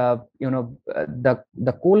this the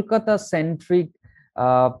Kolkata centric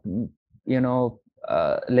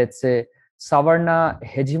let's say Savarna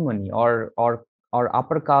hegemony or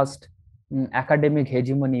upper caste academic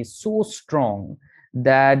hegemony is so strong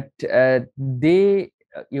that they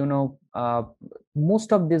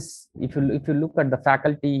most of this, if you look at the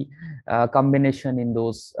faculty combination in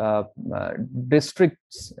those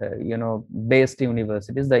districts, based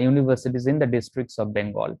universities, the universities in the districts of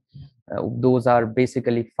Bengal, those are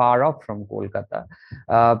basically far off from Kolkata.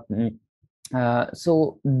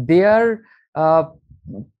 So they are,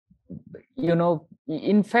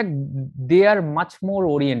 in fact, they are much more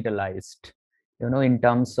orientalized, in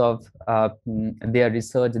terms of their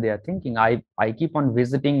research, their thinking. I keep on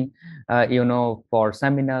visiting, for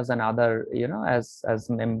seminars and other, as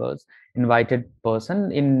members, invited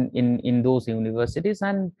person in those universities,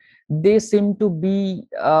 and they seem to be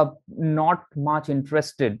not much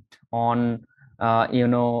interested on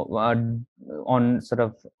on sort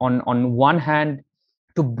of on one hand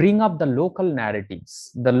to bring up the local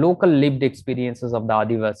narratives, the local lived experiences of the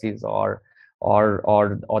Adivasis or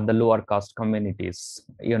the lower caste communities,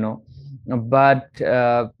 but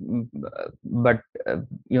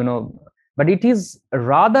but it is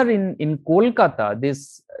rather in Kolkata,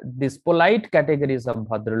 this polite categories of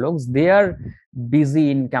Bhadraloks, they are busy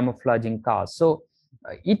in camouflaging caste. So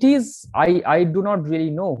it is, I do not really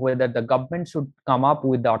know whether the government should come up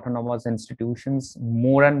with the autonomous institutions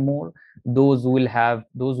more and more. Those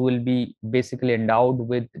will be basically endowed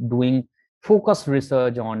with doing focused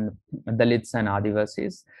research on Dalits and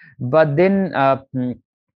Adivasis. But then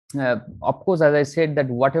of course, as I said, that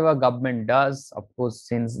whatever government does, of course,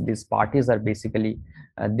 since these parties are basically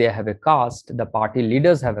they have a caste, the party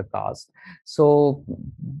leaders have a caste, so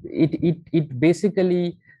it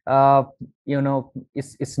basically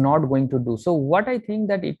it's not going to do. So what I think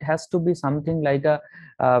that it has to be something like a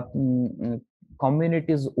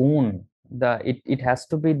community's own, it has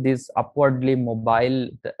to be this upwardly mobile,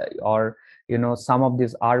 or some of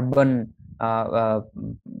these urban Dalits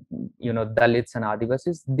and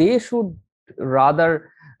Adivasis, they should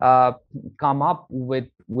rather come up with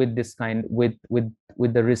this kind, with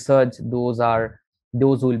the research.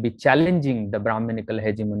 Those will be challenging the Brahminical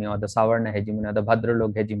hegemony or the Savarna hegemony or the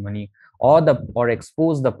Bhadralok hegemony, or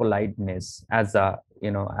expose the politeness as a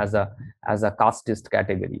casteist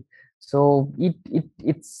category. So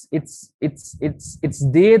it's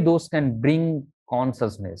they, those can bring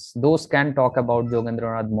consciousness, those can talk about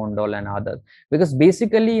Jogendranath Mondal and others, because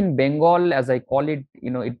basically in Bengal, as I call it,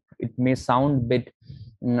 it may sound bit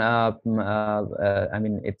I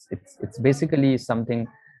mean, it's basically something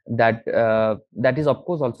that that is of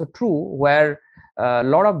course also true, where a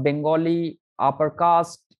lot of Bengali upper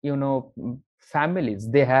caste families,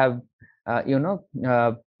 they have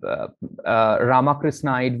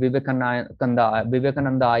Ramakrishnite,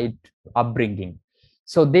 Vivekanandaite upbringing.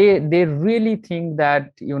 So they really think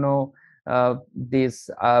that these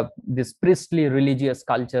priestly religious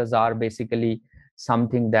cultures are basically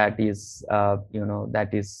something that is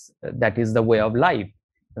that is the way of life.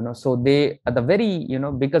 So they at the very,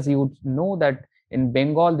 because you would know that in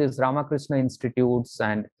Bengal, these Ramakrishna institutes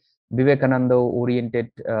and Vivekananda oriented,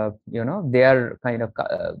 they are kind of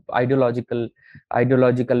ideologically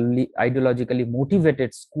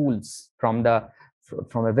motivated schools from a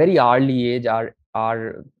very early age are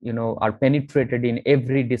penetrated in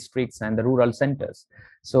every districts and the rural centers.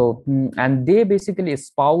 So and they basically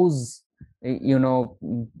espouse you know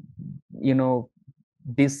you know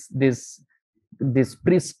this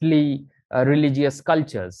priestly religious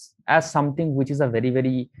cultures as something which is a very,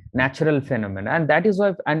 very natural phenomenon. And that is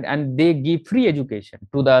why, and they give free education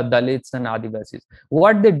to the Dalits and Adivasis.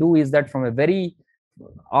 What they do is that from a very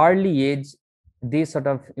early age, they sort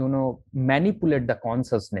of manipulate the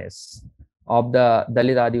consciousness of the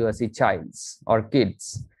Dalit Adivasi childs or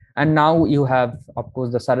kids. And now you have, of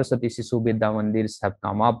course, the Saraswati Shishu Vidya Mandirs have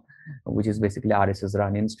come up, which is basically RSS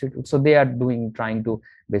run institute. So they are trying to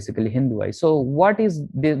basically Hinduize. So what is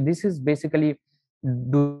this is basically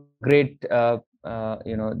do great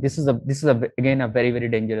this is again a very, very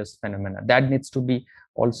dangerous phenomenon that needs to be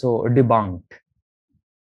also debunked.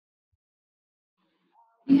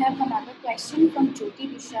 We have another question from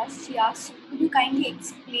Jyoti Vishwas. She asks, could you kindly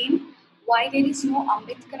explain why there is no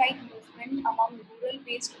Ambedkarite movement among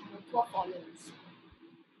rural-based Motwa followers?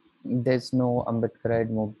 There's no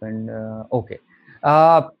Ambedkarite movement. Okay.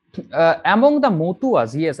 Among the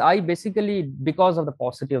Motuas, yes, I basically, because of the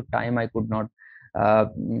paucity of time, I could not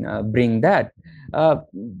bring that.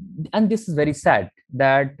 And this is very sad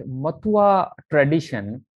that Matua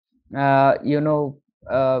tradition, had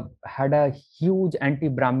a huge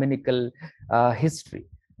anti-Brahminical history.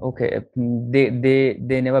 Okay,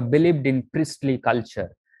 they never believed in priestly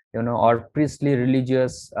culture, or priestly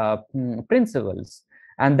religious principles.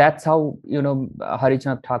 And that's how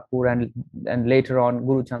Harichand Thakur and later on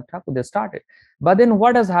Guru Chand Thakur they started. But then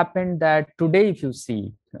what has happened that today, if you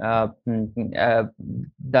see, the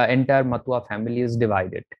entire Matua family is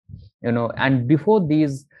divided, and before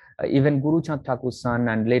these, even Guru Chand Thakur's son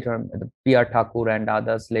and later on the P.R. Thakur and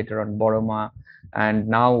others, later on Boroma, and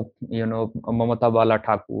now Mamata Bala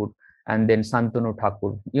Thakur and then Santanu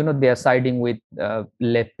Thakur, they are siding with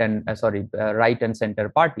left and right and center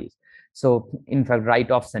parties. So in fact,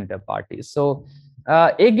 right of center parties. So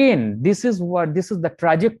again, this is the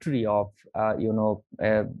trajectory of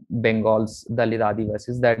Bengal's Dalit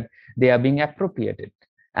Adivasis, that they are being appropriated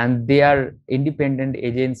and their independent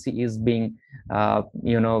agency is being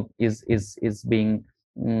is being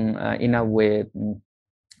in a way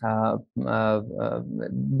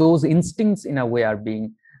those instincts in a way are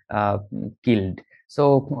being killed.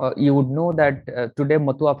 So you would know that today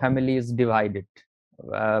Matua family is divided,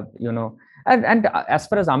 and as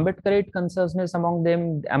far as Ambedkarite consciousness among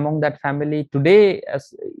that family today,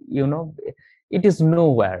 as it is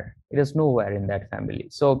nowhere in that family.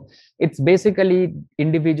 So it's basically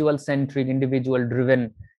individual centric, individual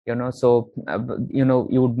driven, so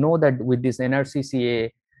you would know that with this NRC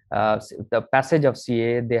CA, the passage of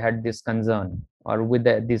CA, they had this concern, or with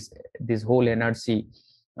this whole NRC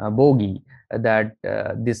bogey, that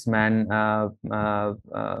this man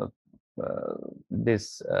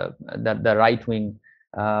that the right wing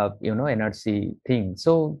NRC thing.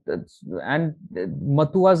 So and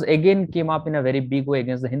Matuas again came up in a very big way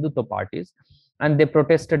against the Hindutva parties, and they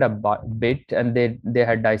protested a bit and they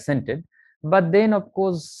had dissented. But then, of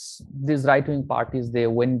course, these right-wing parties, they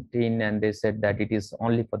went in and they said that it is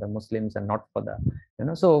only for the Muslims and not for the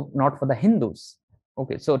so not for the Hindus.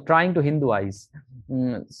 Okay, so trying to Hinduize.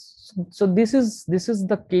 So this is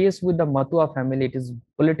the case with the Matua family. It is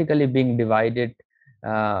politically being divided,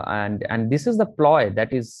 and this is the ploy.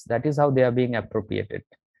 That is how they are being appropriated.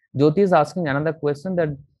 Jyoti is asking another question,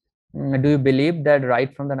 that do you believe that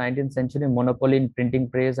right from the 19th century, monopoly in printing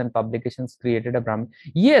press and publications created a Brahmin?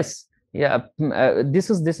 Yes, yeah, this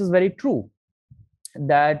is very true.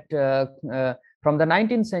 That from the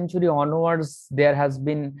 19th century onwards, there has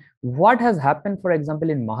been, what has happened, for example,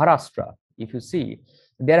 in Maharashtra, if you see,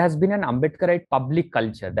 there has been an Ambedkarite public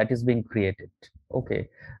culture that is being created. Okay,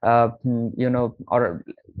 or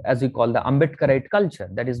as we call the Ambedkarite culture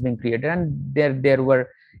that is being created, and there were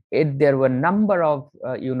number of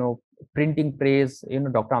printing press.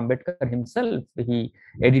 Dr. Ambedkar himself, he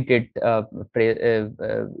edited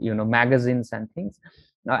magazines and things,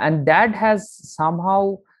 and that has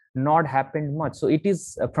somehow not happened much. So it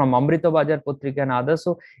is from Amrita Bajar Patrika and others.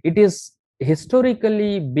 So it is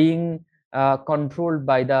historically being controlled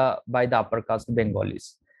by the upper caste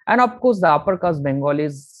Bengalis, and of course the upper caste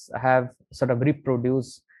Bengalis have sort of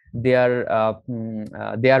reproduced their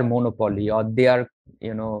monopoly, or their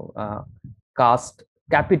caste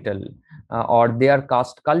capital, or their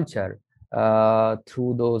caste culture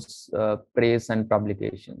through those press and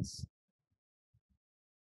publications.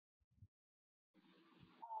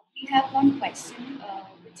 We have one question,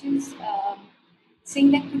 which is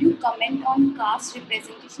saying that could you comment on caste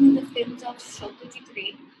representation in the films of Satyajit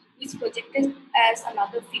Ray, who is projected as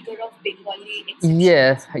another figure of Bengali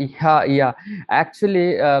exceptionalism? Yeah.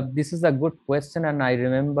 Actually, this is a good question, and I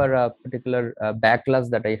remember a particular backlash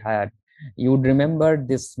that I had. You would remember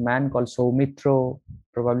this man called Soumitro,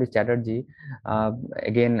 probably Chatterjee,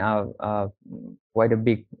 again, quite a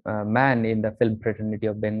big man in the film fraternity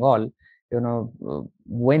of Bengal.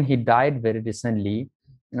 When he died very recently,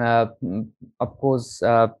 of course,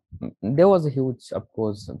 there was a huge, of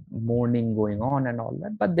course, mourning going on and all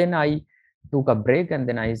that. But then I took a break, and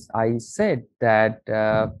then I said that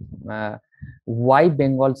why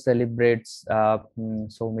Bengal celebrates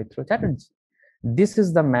Soumitra Chatterjee. This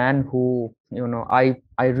is the man who, I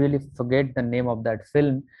really forget the name of that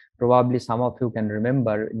film. Probably some of you can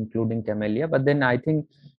remember, including Camellia. But then I think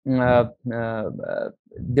there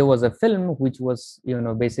was a film which was,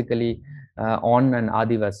 basically on an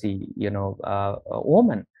Adivasi,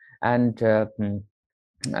 woman, and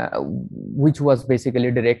which was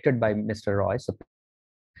basically directed by Mr. Roy.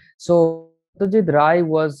 So Satyajit Ray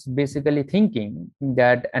was basically thinking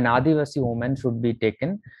that an Adivasi woman should be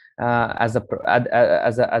taken as a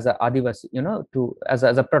Adivasi, as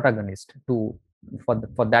a protagonist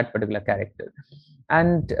for that particular character.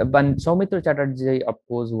 And when Soumitra Chatterjee, of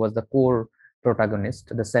course, was the core protagonist,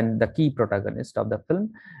 the key protagonist of the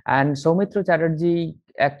film, and Soumitra Chatterjee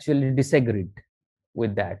actually disagreed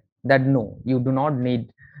with that. That no, you do not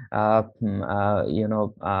need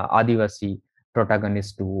Adivasi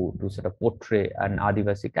protagonist to sort of portray an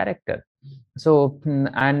Adivasi character. So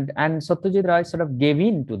and Satyajit Ray sort of gave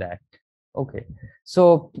in to that. Okay,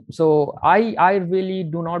 so I really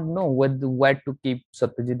do not know where to keep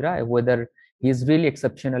Satyajit Ray, whether he is really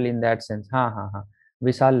exceptional in that sense.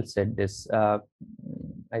 Vishal said this. I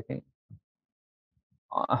think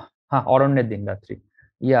Aranya Dingatri.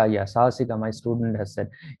 Yeah, Sahasika, my student, has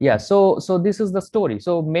said. Yeah, so this is the story.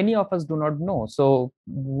 So many of us do not know. So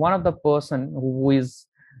one of the person who is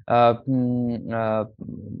in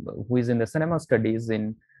the cinema studies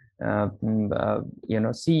in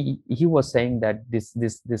he was saying that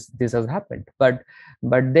this has happened. But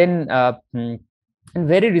then and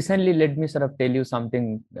very recently, let me sort of tell you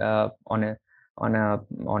something on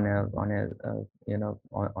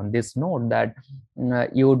this note, that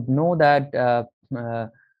you would know that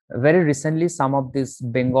very recently some of these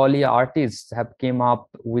Bengali artists have came up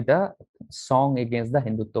with a song against the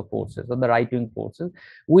Hindutva forces or the right-wing forces,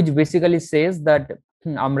 which basically says that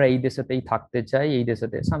আমরা এই দেশেতেই থাকতে চাই, এই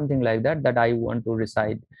দেশেতে, something like that I want to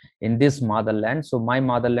reside in this motherland, so my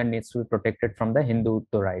motherland needs to be protected from the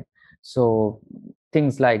Hindutva right. So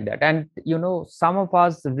things like that. And some of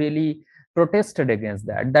us really protested against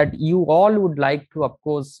that you all would like to, of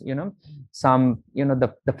course, some the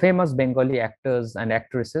famous Bengali actors and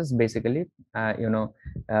actresses basically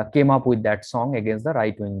came up with that song against the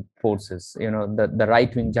right-wing forces, the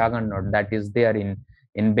right-wing juggernaut that is there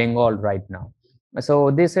in Bengal right now. So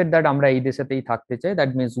they said that আমরা এই দেশেতেই থাকতে চাই,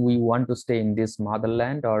 that means we want to stay in this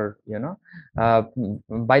motherland, or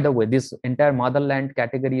by the way, this entire motherland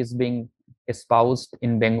category is being espoused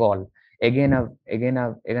in Bengal, again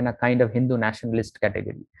a kind of Hindu nationalist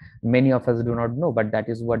category. Many of us do not know, but that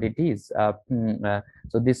is what it is.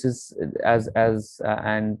 So this is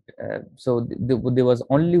so there was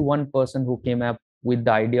only one person who came up with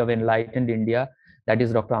the idea of enlightened India, that is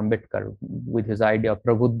Dr. Ambedkar, with his idea of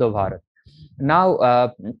Prabuddha Bharat. Now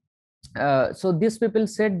so these people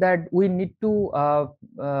said that we need to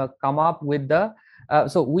come up with the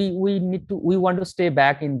so we want to stay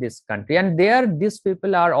back in this country, and these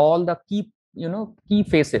people are all the key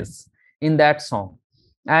faces in that song.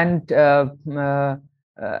 And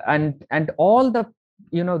and all the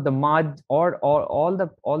the mud or all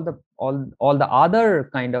the other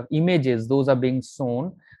kind of images those are being shown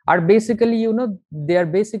are basically they are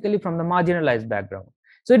basically from the marginalized background,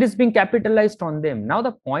 so it is being capitalized on them. Now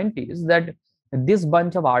the point is that this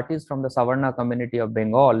bunch of artists from the Savarna community of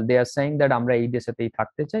Bengal, they are saying that আমরা এই দেশেতেই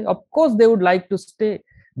থাকতে চাই. Of course they would like to stay,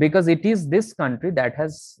 because it is this country that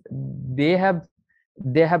has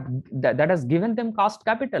that has given them caste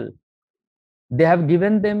capital, they have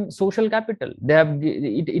given them social capital, they have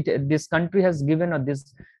this country has given, or this,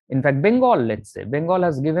 in fact Bengal, let's say Bengal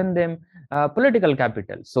has given them political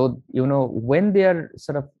capital. So when they are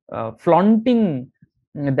sort of flaunting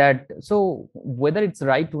that, so whether it's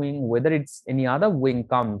right wing, whether it's any other wing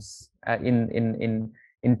comes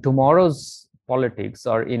in tomorrow's politics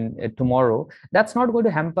or in tomorrow, that's not going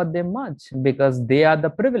to hamper them much because they are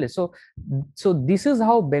the privileged. So this is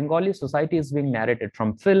how Bengali society is being narrated, from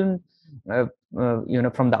film,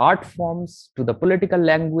 from the art forms to the political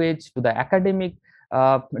language to the academic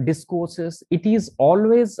discourses. It is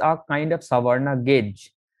always a kind of Savarna gauge,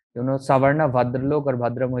 Savarna Bhadralok or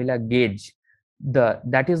Bhadra Mahila gauge.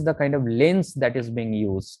 That is the kind of lens that is being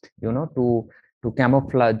used, to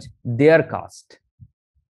camouflage their caste.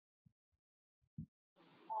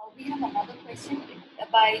 We have another question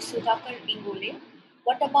by Sudhakar Ingole.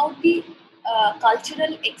 What about the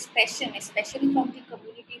cultural expression, especially from the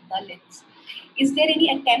community Dalits? Is there any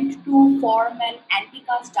attempt to form an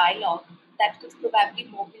anti-caste dialogue that could probably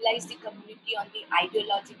mobilize the community on the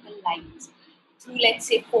ideological lines through, let's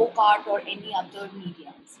say, folk art or any other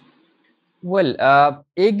mediums? Well,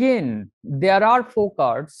 again, there are folk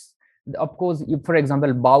arts. Of course, for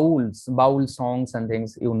example, baul songs and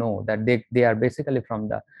things, that they are basically from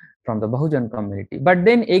the Bahujan community. But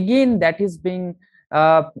then again, that is being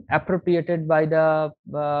appropriated by the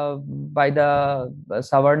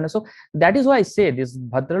Savarna. So that is why I say this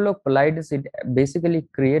Bhadralok politeness, it basically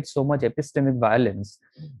creates so much epistemic violence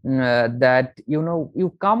that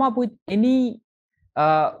you come up with any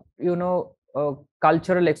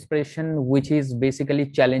cultural expression which is basically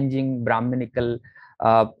challenging Brahminical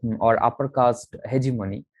or upper caste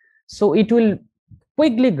hegemony. So it will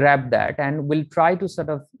quickly grab that and will try to sort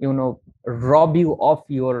of rob you of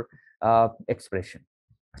your expression.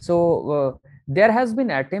 So there has been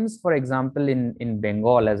attempts, for example, in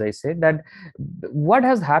Bengal, as I said, that what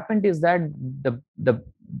has happened is that the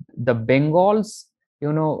Bengals,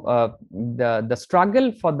 the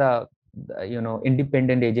struggle for the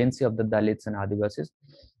independent agency of the Dalits and Adivasis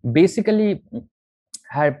basically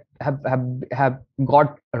have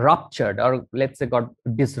got ruptured, or let's say got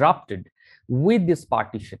disrupted with this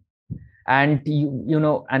partition. And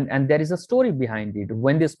and there is a story behind it.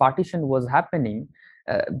 When this partition was happening,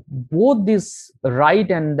 both this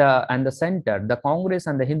right and the center, the Congress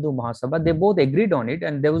and the Hindu Mahasabha, they both agreed on it,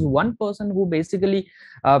 and there was one person who basically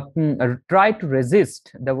tried to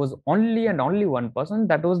resist. There was only one person,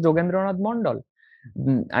 that was Jogendranath Mondal,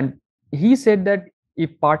 and he said that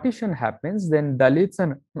if partition happens, then Dalits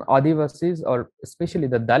and Adivasis, or especially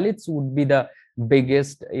the Dalits, would be the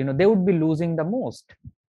biggest, they would be losing the most,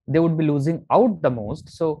 they would be losing out the most.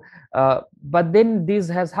 So but then this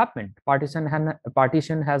has happened, partition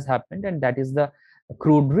has happened, and that is the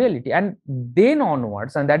crude reality. And then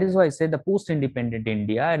onwards, and that is why I say the post-independent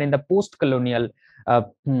India and in the post-colonial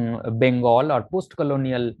Bengal, or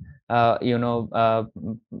post-colonial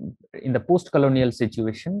in the post-colonial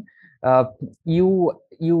situation, the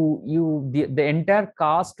entire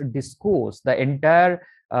caste discourse, the entire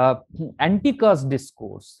anti-caste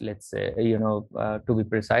discourse, let's say, to be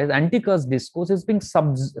precise, anti-caste discourse is being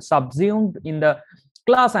subsumed in the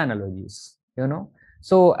class analogies,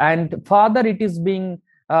 so, and further it is being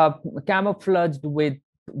camouflaged with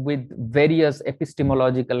various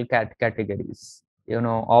epistemological categories,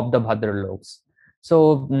 of the Bhadraloks.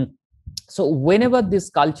 So whenever these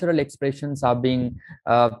cultural expressions are being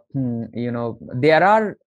there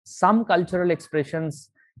are some cultural expressions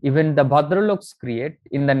even the Bhadraloks create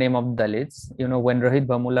in the name of Dalits. When Rohit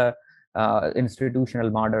Bhamula institutional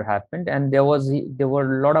murder happened, and there were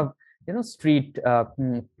a lot of street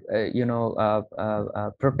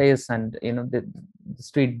protests, and the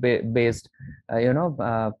street based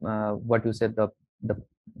what you said, the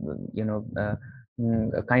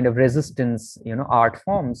kind of resistance art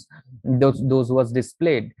forms, those was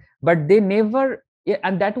displayed, but they never,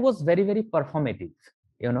 and that was very, very performative,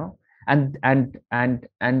 and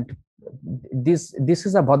this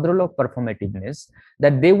is a Bhadralok performativeness,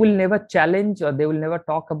 that they will never challenge, or they will never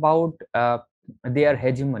talk about their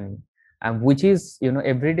hegemony, which is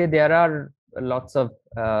every day there are lots of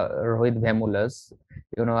Rohit Bhamulas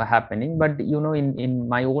happening, but in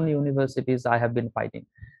my own universities I have been fighting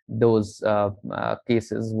those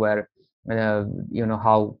cases where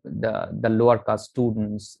how the lower caste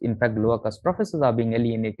students, in fact lower caste professors, are being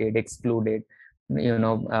alienated, excluded,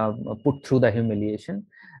 put through the humiliation.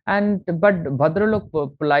 But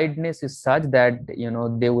Bhadralok politeness is such that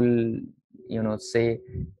they will say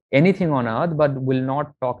anything on earth, but will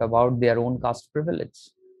not talk about their own caste privilege.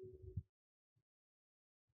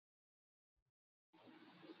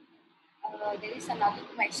 There is another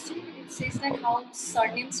question. It says that how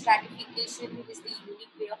surname stratification is the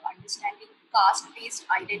unique way of understanding caste-based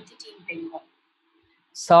identity in Bengal.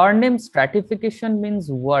 Surname stratification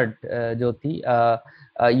means what, Jyoti?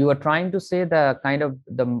 You are trying to say the kind of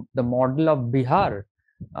the model of Bihar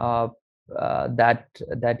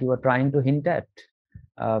that you are trying to hint at.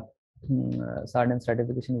 surname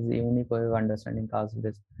stratification is a unique way of understanding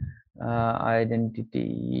caste-based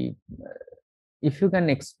identity. If you can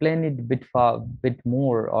explain it bit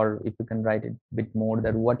more, or if you can write it a bit more,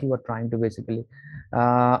 that what you are trying to basically.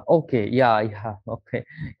 Okay, yeah, okay,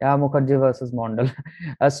 yeah, Mukherjee versus Mondal.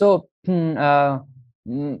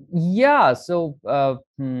 Yeah, so uh,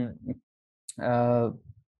 mm,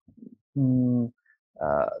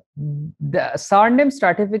 the surname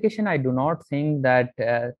stratification, I do not think that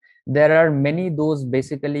there are many those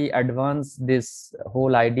basically advance this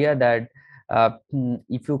whole idea that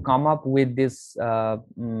if you come up with this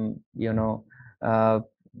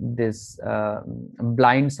this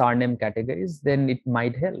blind surname categories, then it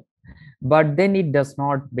might help, but then it does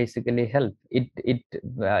not basically help. It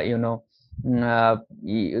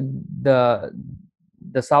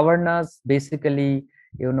the savarnas basically,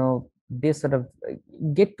 they sort of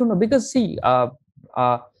get to know, because see, uh,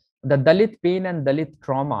 the Dalit pain and Dalit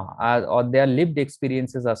trauma, or their lived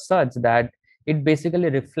experiences are such that it basically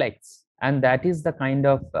reflects, and that is the kind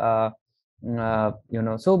of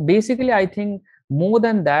so basically I think more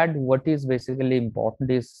than that, what is basically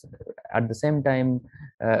important is at the same time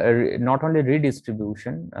not only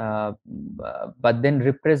redistribution, but then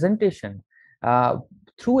representation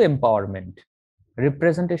through empowerment.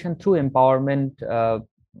 Representation through empowerment, of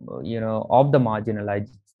the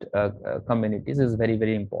marginalized communities is very,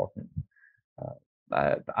 very important.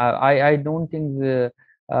 I don't think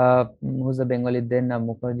who's the Bengali then,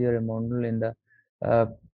 Mukherjee or Mondal in the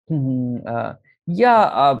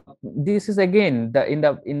yeah, this is again the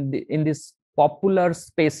in this popular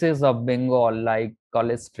spaces of Bengal, like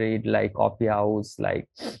College Street, like Coffee House, like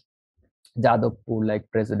Jadavpur, like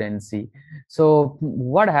Presidency. So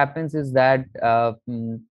what happens is that uh,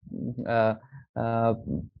 uh, a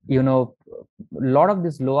lot of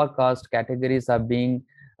these lower caste categories are being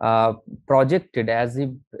projected as if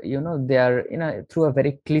they are through a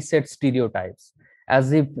very cliched stereotypes,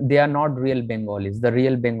 as if they are not real Bengalis. The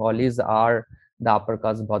real Bengalis are the upper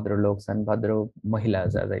caste Bhadraloks and Bhadra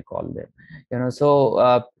Mahilas, as I call them. So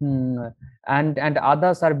and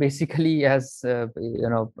others are basically as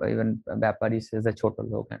even Vyapari says the Choto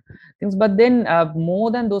Lok and things. But then more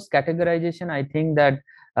than those categorization, I think that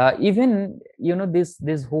even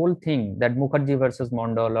this whole thing, that Mukherjee versus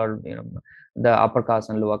Mondal, or the upper caste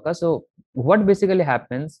and lower caste. So what basically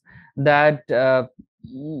happens that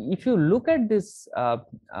if you look at this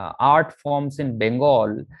art forms in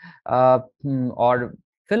Bengal, or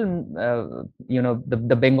film,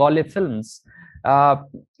 the Bengali films,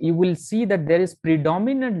 you will see that there is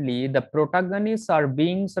predominantly the protagonists are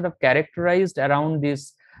being sort of characterized around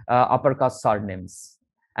these upper caste surnames,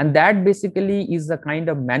 and that basically is a kind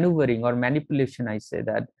of maneuvering or manipulation, I say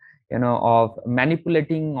that, of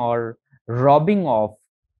manipulating or robbing off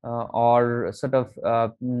or sort of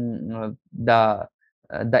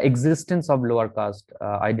the existence of lower caste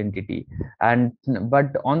identity. And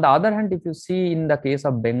but on the other hand, if you see in the case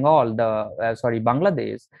of Bengal, the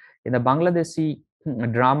Bangladesh, in the Bangladeshi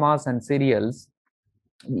dramas and serials,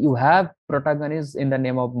 you have protagonists in the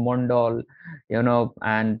name of Mondal,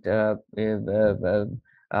 and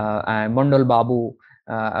Mondal Babu,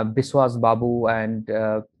 Biswas Babu, and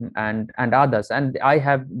others. And I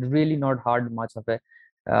have really not heard much of a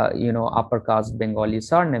upper caste Bengali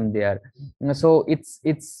surname there. So it's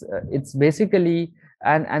basically,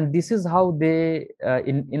 and this is how they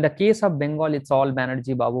in the case of Bengal, it's all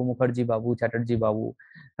Banerjee Babu, Mukherjee Babu, Chatterjee Babu,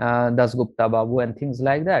 Dasgupta Babu, and things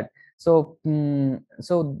like that. So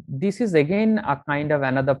so this is again a kind of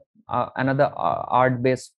another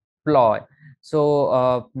art-based ploy.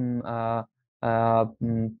 So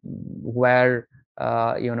where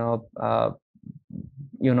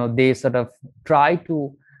they sort of try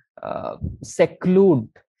to seclude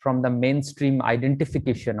from the mainstream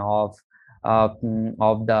identification of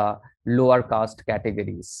the lower caste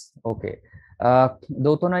categories. Okay.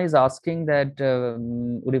 Dotona is asking that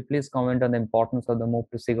would you please comment on the importance of the move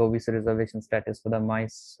to seek OBC reservation status for the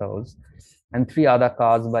Mysos and 3 other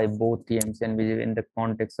castes by both TMC and BJP in the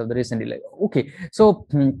context of the recent election. Okay, so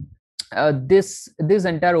this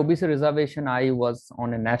entire OBC reservation, I was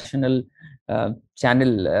on a national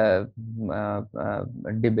channel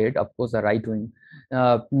debate, of course, a right wing.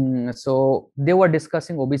 So they were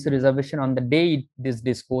discussing OBC reservation on the day this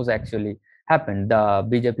discourse actually happened. The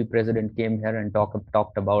BJP president came here and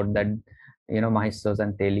talked about that, Mahistas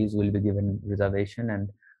and Telis will be given reservation and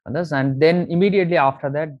others. And then immediately after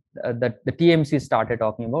that, the TMC started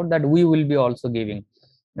talking about that we will be also giving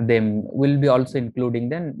them, will be also including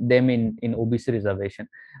them in OBC reservation.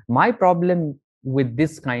 My problem with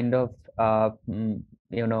this kind of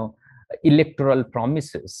electoral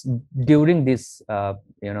promises during this,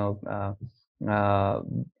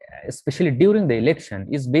 especially during the election,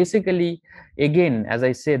 is basically, again, as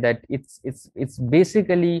I say, that it's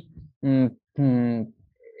basically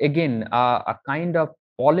again a kind of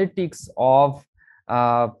politics of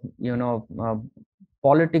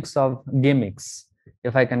politics of gimmicks,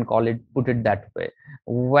 if I can put it that way,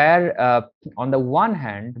 where on the one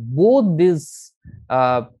hand, both these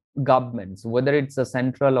governments, whether it's the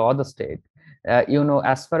central or the state,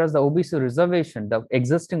 as far as the OBC reservation, the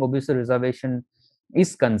existing OBC reservation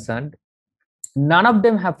is concerned, none of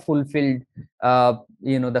them have fulfilled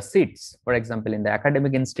the seats, for example, in the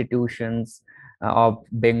academic institutions of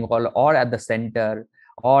Bengal, or at the center,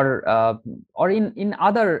 or in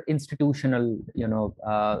other institutional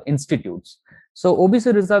institutes. So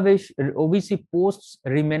OBC reservation, OBC posts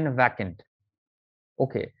remain vacant.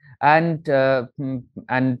 Okay, and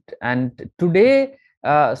today,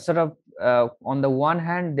 sort of, on the one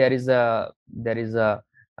hand, there is a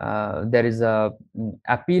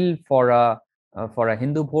appeal for a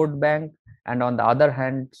Hindu vote bank, and on the other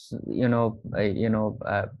hand,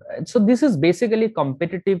 so this is basically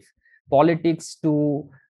competitive politics to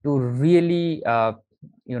really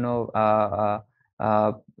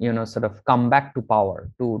sort of come back to power,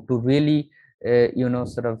 to really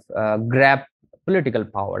sort of grab political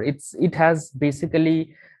power. It has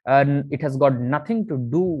basically it has got nothing to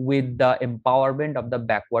do with the empowerment of the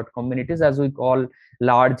backward communities, as we call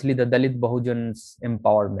largely the Dalit Bahujans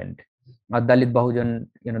empowerment, or Dalit Bahujan,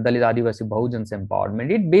 Dalit Adivasi Bahujans empowerment.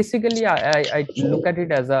 It basically, I look at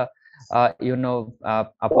it as a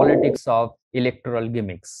politics of electoral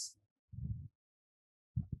gimmicks.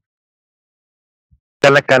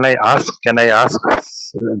 Can I ask,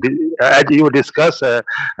 as you discuss,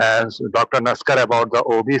 Dr. Naskar, about the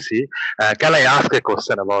OBC, can I ask a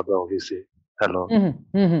question about the OBC? Hello.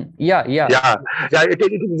 Yeah. It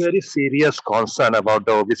is very serious concern about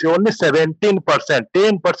the OBC. Only 17%,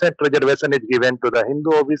 10% reservation is given to the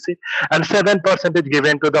Hindu OBC, and 7% is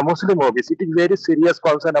given to the Muslim OBC. It is very serious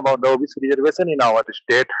concern about the OBC reservation in our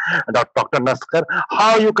state. Dr. Naskar,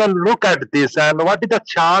 how you can look at this, and what is the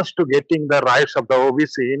chance to getting the rights of the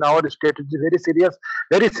OBC in our state? It is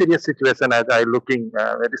very serious situation, as I looking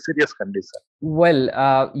very serious condition.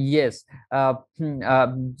 Well, yes.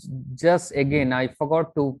 Just again, I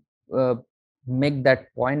forgot to make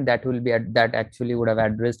that point. That actually would have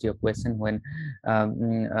addressed your question when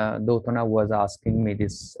Dotana was asking me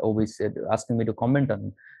this OBC, asking me to comment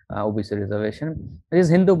on OBC reservation. This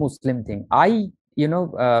Hindu Muslim thing. When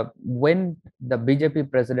the BJP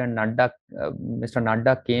president Nadda, Mr.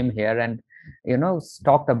 Nadda, came here and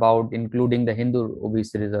talked about including the Hindu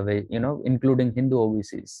OBC reservation, including Hindu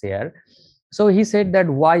OBCs here. So he said that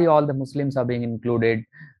why all the Muslims are being included,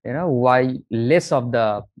 why less of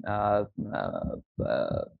the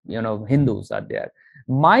Hindus are there.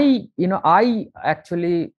 I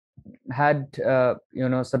actually had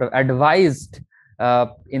sort of advised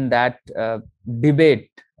in that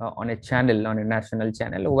debate on a channel, on a national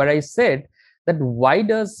channel, where I said that why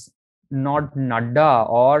does not Nadda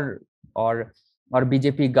or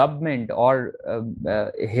BJP government, or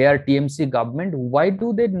here TMC government, why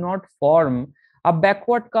do they not form a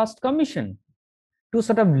backward caste commission to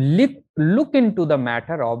sort of look into the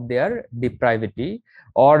matter of their depravity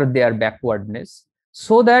or their backwardness,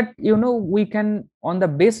 so that we can, on the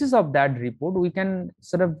basis of that report, we can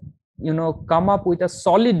sort of come up with a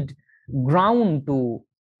solid ground to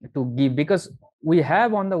give. Because we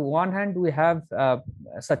have, on the one hand, we have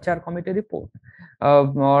Sachar committee report, or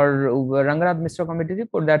Rangaraj Mishra committee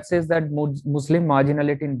report, that says that Muslim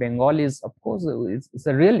marginality in Bengal is, of course, it's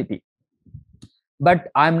a reality. But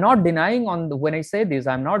I'm not denying, when I say this,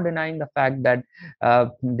 I'm not denying the fact that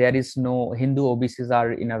there is no Hindu OBCs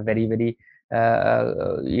are in a very, very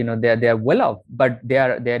they're well off, but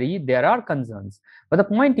there are concerns. But the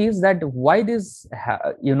point is that why this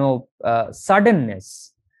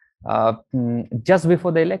suddenness just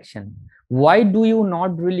before the election? Why do you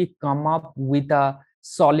not really come up with a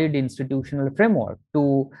solid institutional framework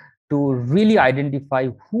to really identify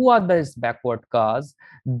who are these backward castes,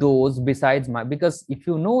 those besides because if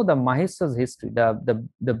you know the Maheshwa's history, the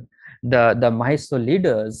Maheshwa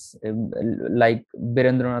leaders like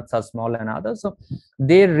Birendranath Sasmal and others, so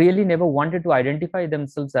they really never wanted to identify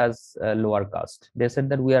themselves as lower caste. They said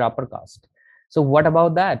that we are upper caste. So what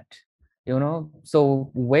about that?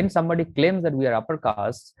 So when somebody claims that we are upper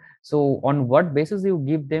caste, so on what basis you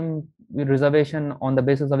give them reservation? On the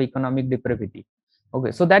basis of economic depravity?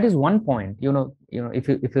 Okay, so that is one point, if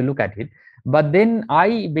you look at it. But then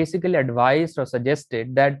I basically advised or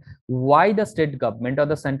suggested that why the state government or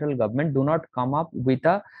the central government do not come up with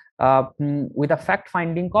a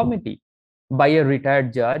fact-finding committee by a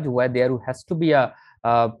retired judge, where there has to be a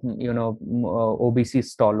OBC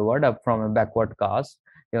stalwart from a backward caste,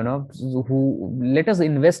 who let us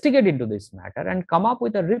investigate into this matter and come up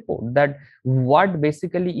with a report that what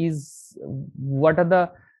basically is, what are the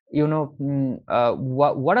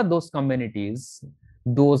what are those communities,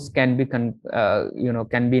 those can be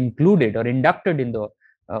can be included or inducted in the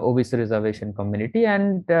OBC reservation community,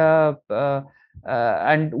 and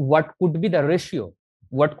what could be the ratio,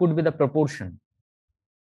 what could be the proportion.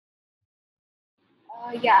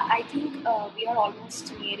 Yeah, I think we are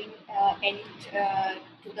almost nearing end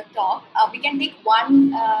to the talk. We can take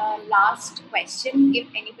one last question. If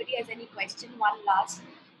anybody has any question, one last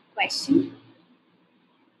question.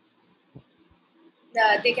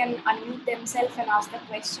 They can unmute themselves and ask the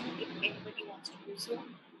question if anybody wants to do so.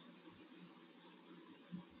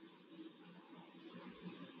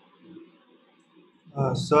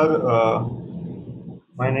 Sir,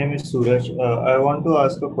 my name is Suraj. I want to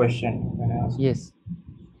ask a question. Can I ask? Yes.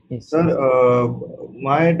 Yes. Sir,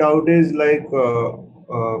 my doubt is like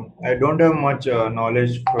I don't have much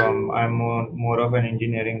knowledge from. I'm more of an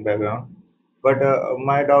engineering background, but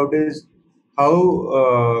my doubt is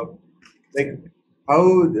how like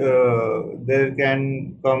how there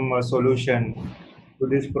can come a solution to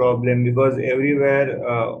this problem, because everywhere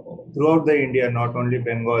throughout the India, not only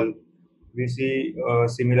Bengal, we see a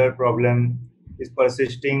similar problem is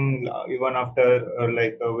persisting even after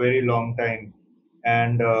like a very long time,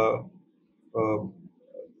 and uh,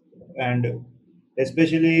 and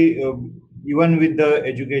especially even with the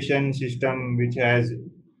education system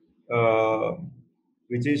uh,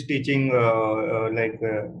 which is teaching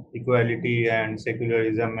equality and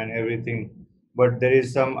secularism and everything, but there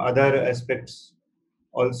is some other aspects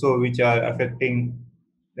also which are affecting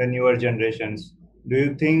the newer generations. Do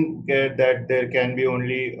you think that there can be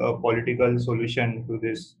only a political solution to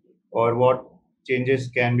this, or what changes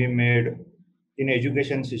can be made in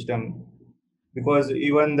education system? Because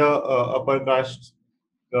even the upper castes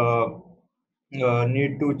uh,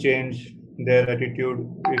 need to change their attitude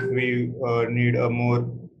if we need a more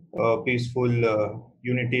peaceful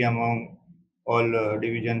unity among all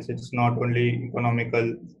divisions. It's not only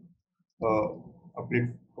economical uh,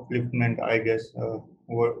 upliftment, I guess.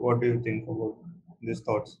 What do you think about these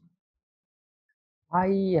thoughts?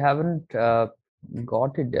 I haven't got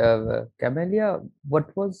it. Camelia,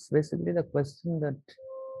 what was basically the question that?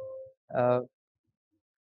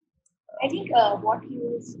 I think what he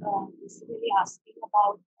was basically asking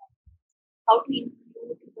about how to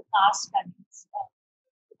include the caste studies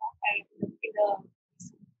in the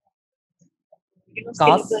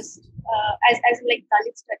syllabus, as like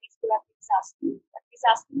Dalit studies could have been asking. But he's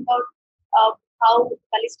asking about how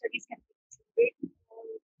Dalit studies can be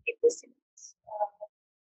included in the syllabus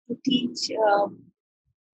to teach.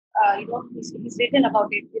 He's written about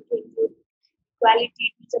it to include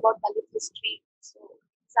equality, teach about Dalit history. So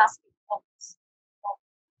he's asking about this,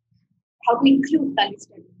 how to include Dalit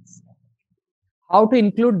studies. How to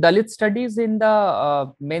include Dalit studies in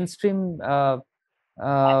the mainstream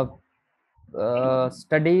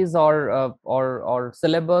studies or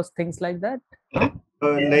syllabus, things like that.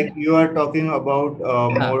 Like you are talking about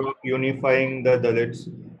more of unifying the Dalits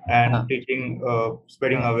and teaching,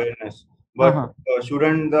 spreading awareness. But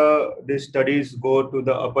shouldn't these studies go to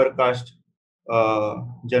the upper caste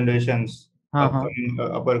generations, upcoming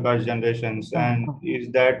upper caste generations? And is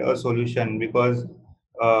that a solution? Because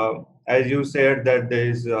as you said, that there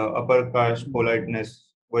is upper caste politeness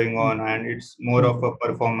going on, and it's more of a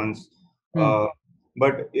performance.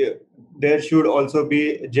 But there should also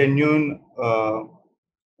be genuine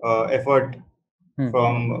effort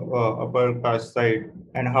from upper caste side,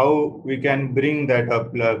 and how we can bring that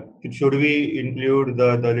up. Like, should we include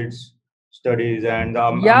the Dalits studies and the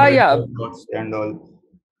Ambedkar thoughts and all?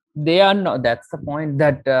 They are not. That's the point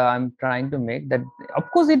that I'm trying to make. That of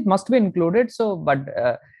course it must be included. So, but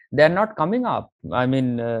they are not coming up. I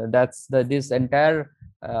mean, that's this entire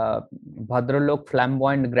Bhadralok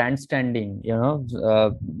flamboyant grandstanding.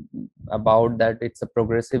 About that it's a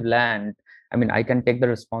progressive land. I mean, I can take the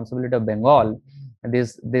responsibility of Bengal.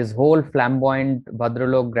 This whole flamboyant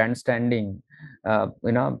Bhadralok grandstanding.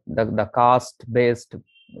 The caste based.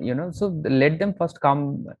 So let them first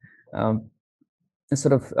come.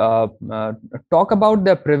 Sort of talk about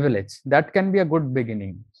their privilege. That can be a good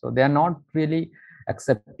beginning. So they are not really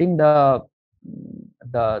accepting the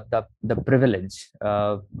privilege,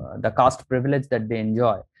 the caste privilege that they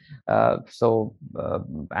enjoy.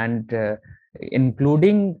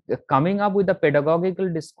 including coming up with a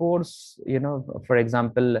pedagogical discourse, for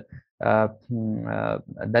example,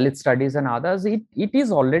 Dalit studies and others, it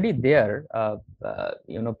is already there.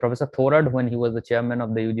 Professor Thorad, when he was the chairman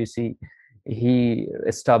of the UGC, he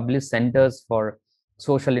established centers for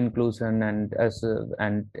social inclusion and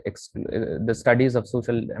the studies of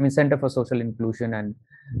Center for Social Inclusion and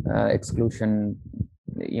Exclusion,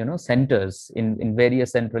 centers in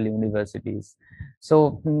various central universities.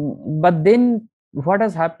 So, but then what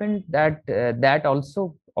has happened that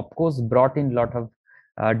also, of course, brought in a lot of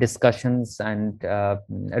discussions and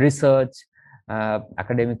research,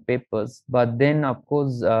 academic papers. But then, of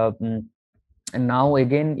course, and now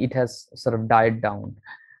again it has sort of died down.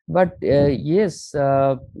 But yes,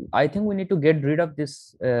 I think we need to get rid of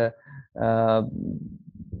this the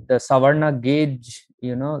Savarna gauge,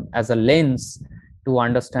 as a lens to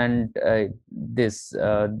understand the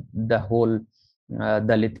whole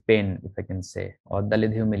Dalit pain, if I can say, or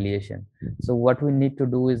Dalit humiliation. So what we need to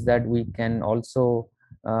do is that we can also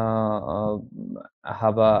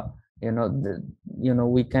have a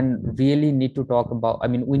we can really need to talk about.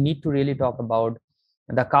 We need to really talk about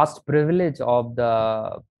the caste privilege of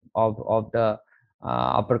the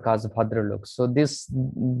upper caste Bhadraloks. So this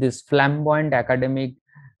flamboyant academic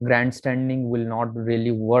grandstanding will not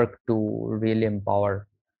really work to really empower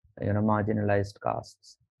marginalized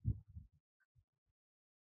castes.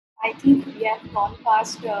 I think we have gone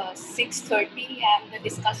past 6:30 and the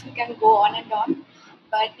discussion can go on and on.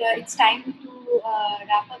 But it's time to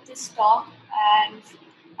wrap up this talk, and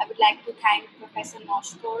I would like to thank Professor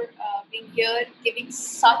Naskar being here, giving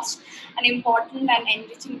such an important and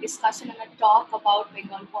enriching discussion and a talk about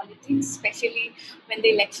Bengal politics, especially when the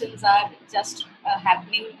elections are just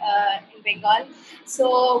happening in Bengal.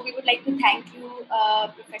 So we would like to thank you,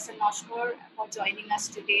 Professor Naskar, for joining us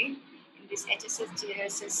today in this HSS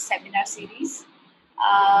GSS seminar series.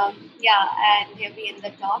 And here we end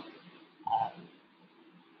the talk.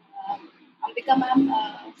 Ambika ma'am,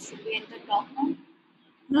 should we end the talk now?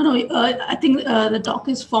 No, I think the talk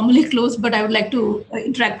is formally closed, but I would like to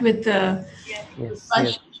interact with Yes.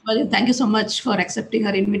 Thank you so much for accepting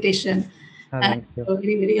our invitation. Thank you.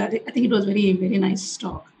 I think it was very, very nice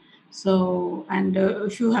talk. So, and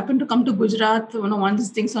if you happen to come to Gujarat, once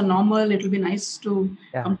things are normal, it will be nice to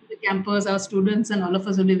come to the campus. Our students and all of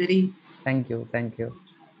us will be very. Thank you. Thank you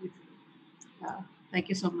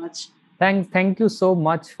so much. Thank you so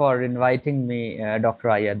much for inviting me, Dr.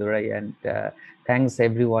 Ayadurai, and thanks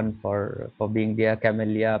everyone for being there,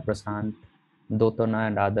 Camellia, Prasant, Dotona,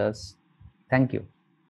 and others. Thank you.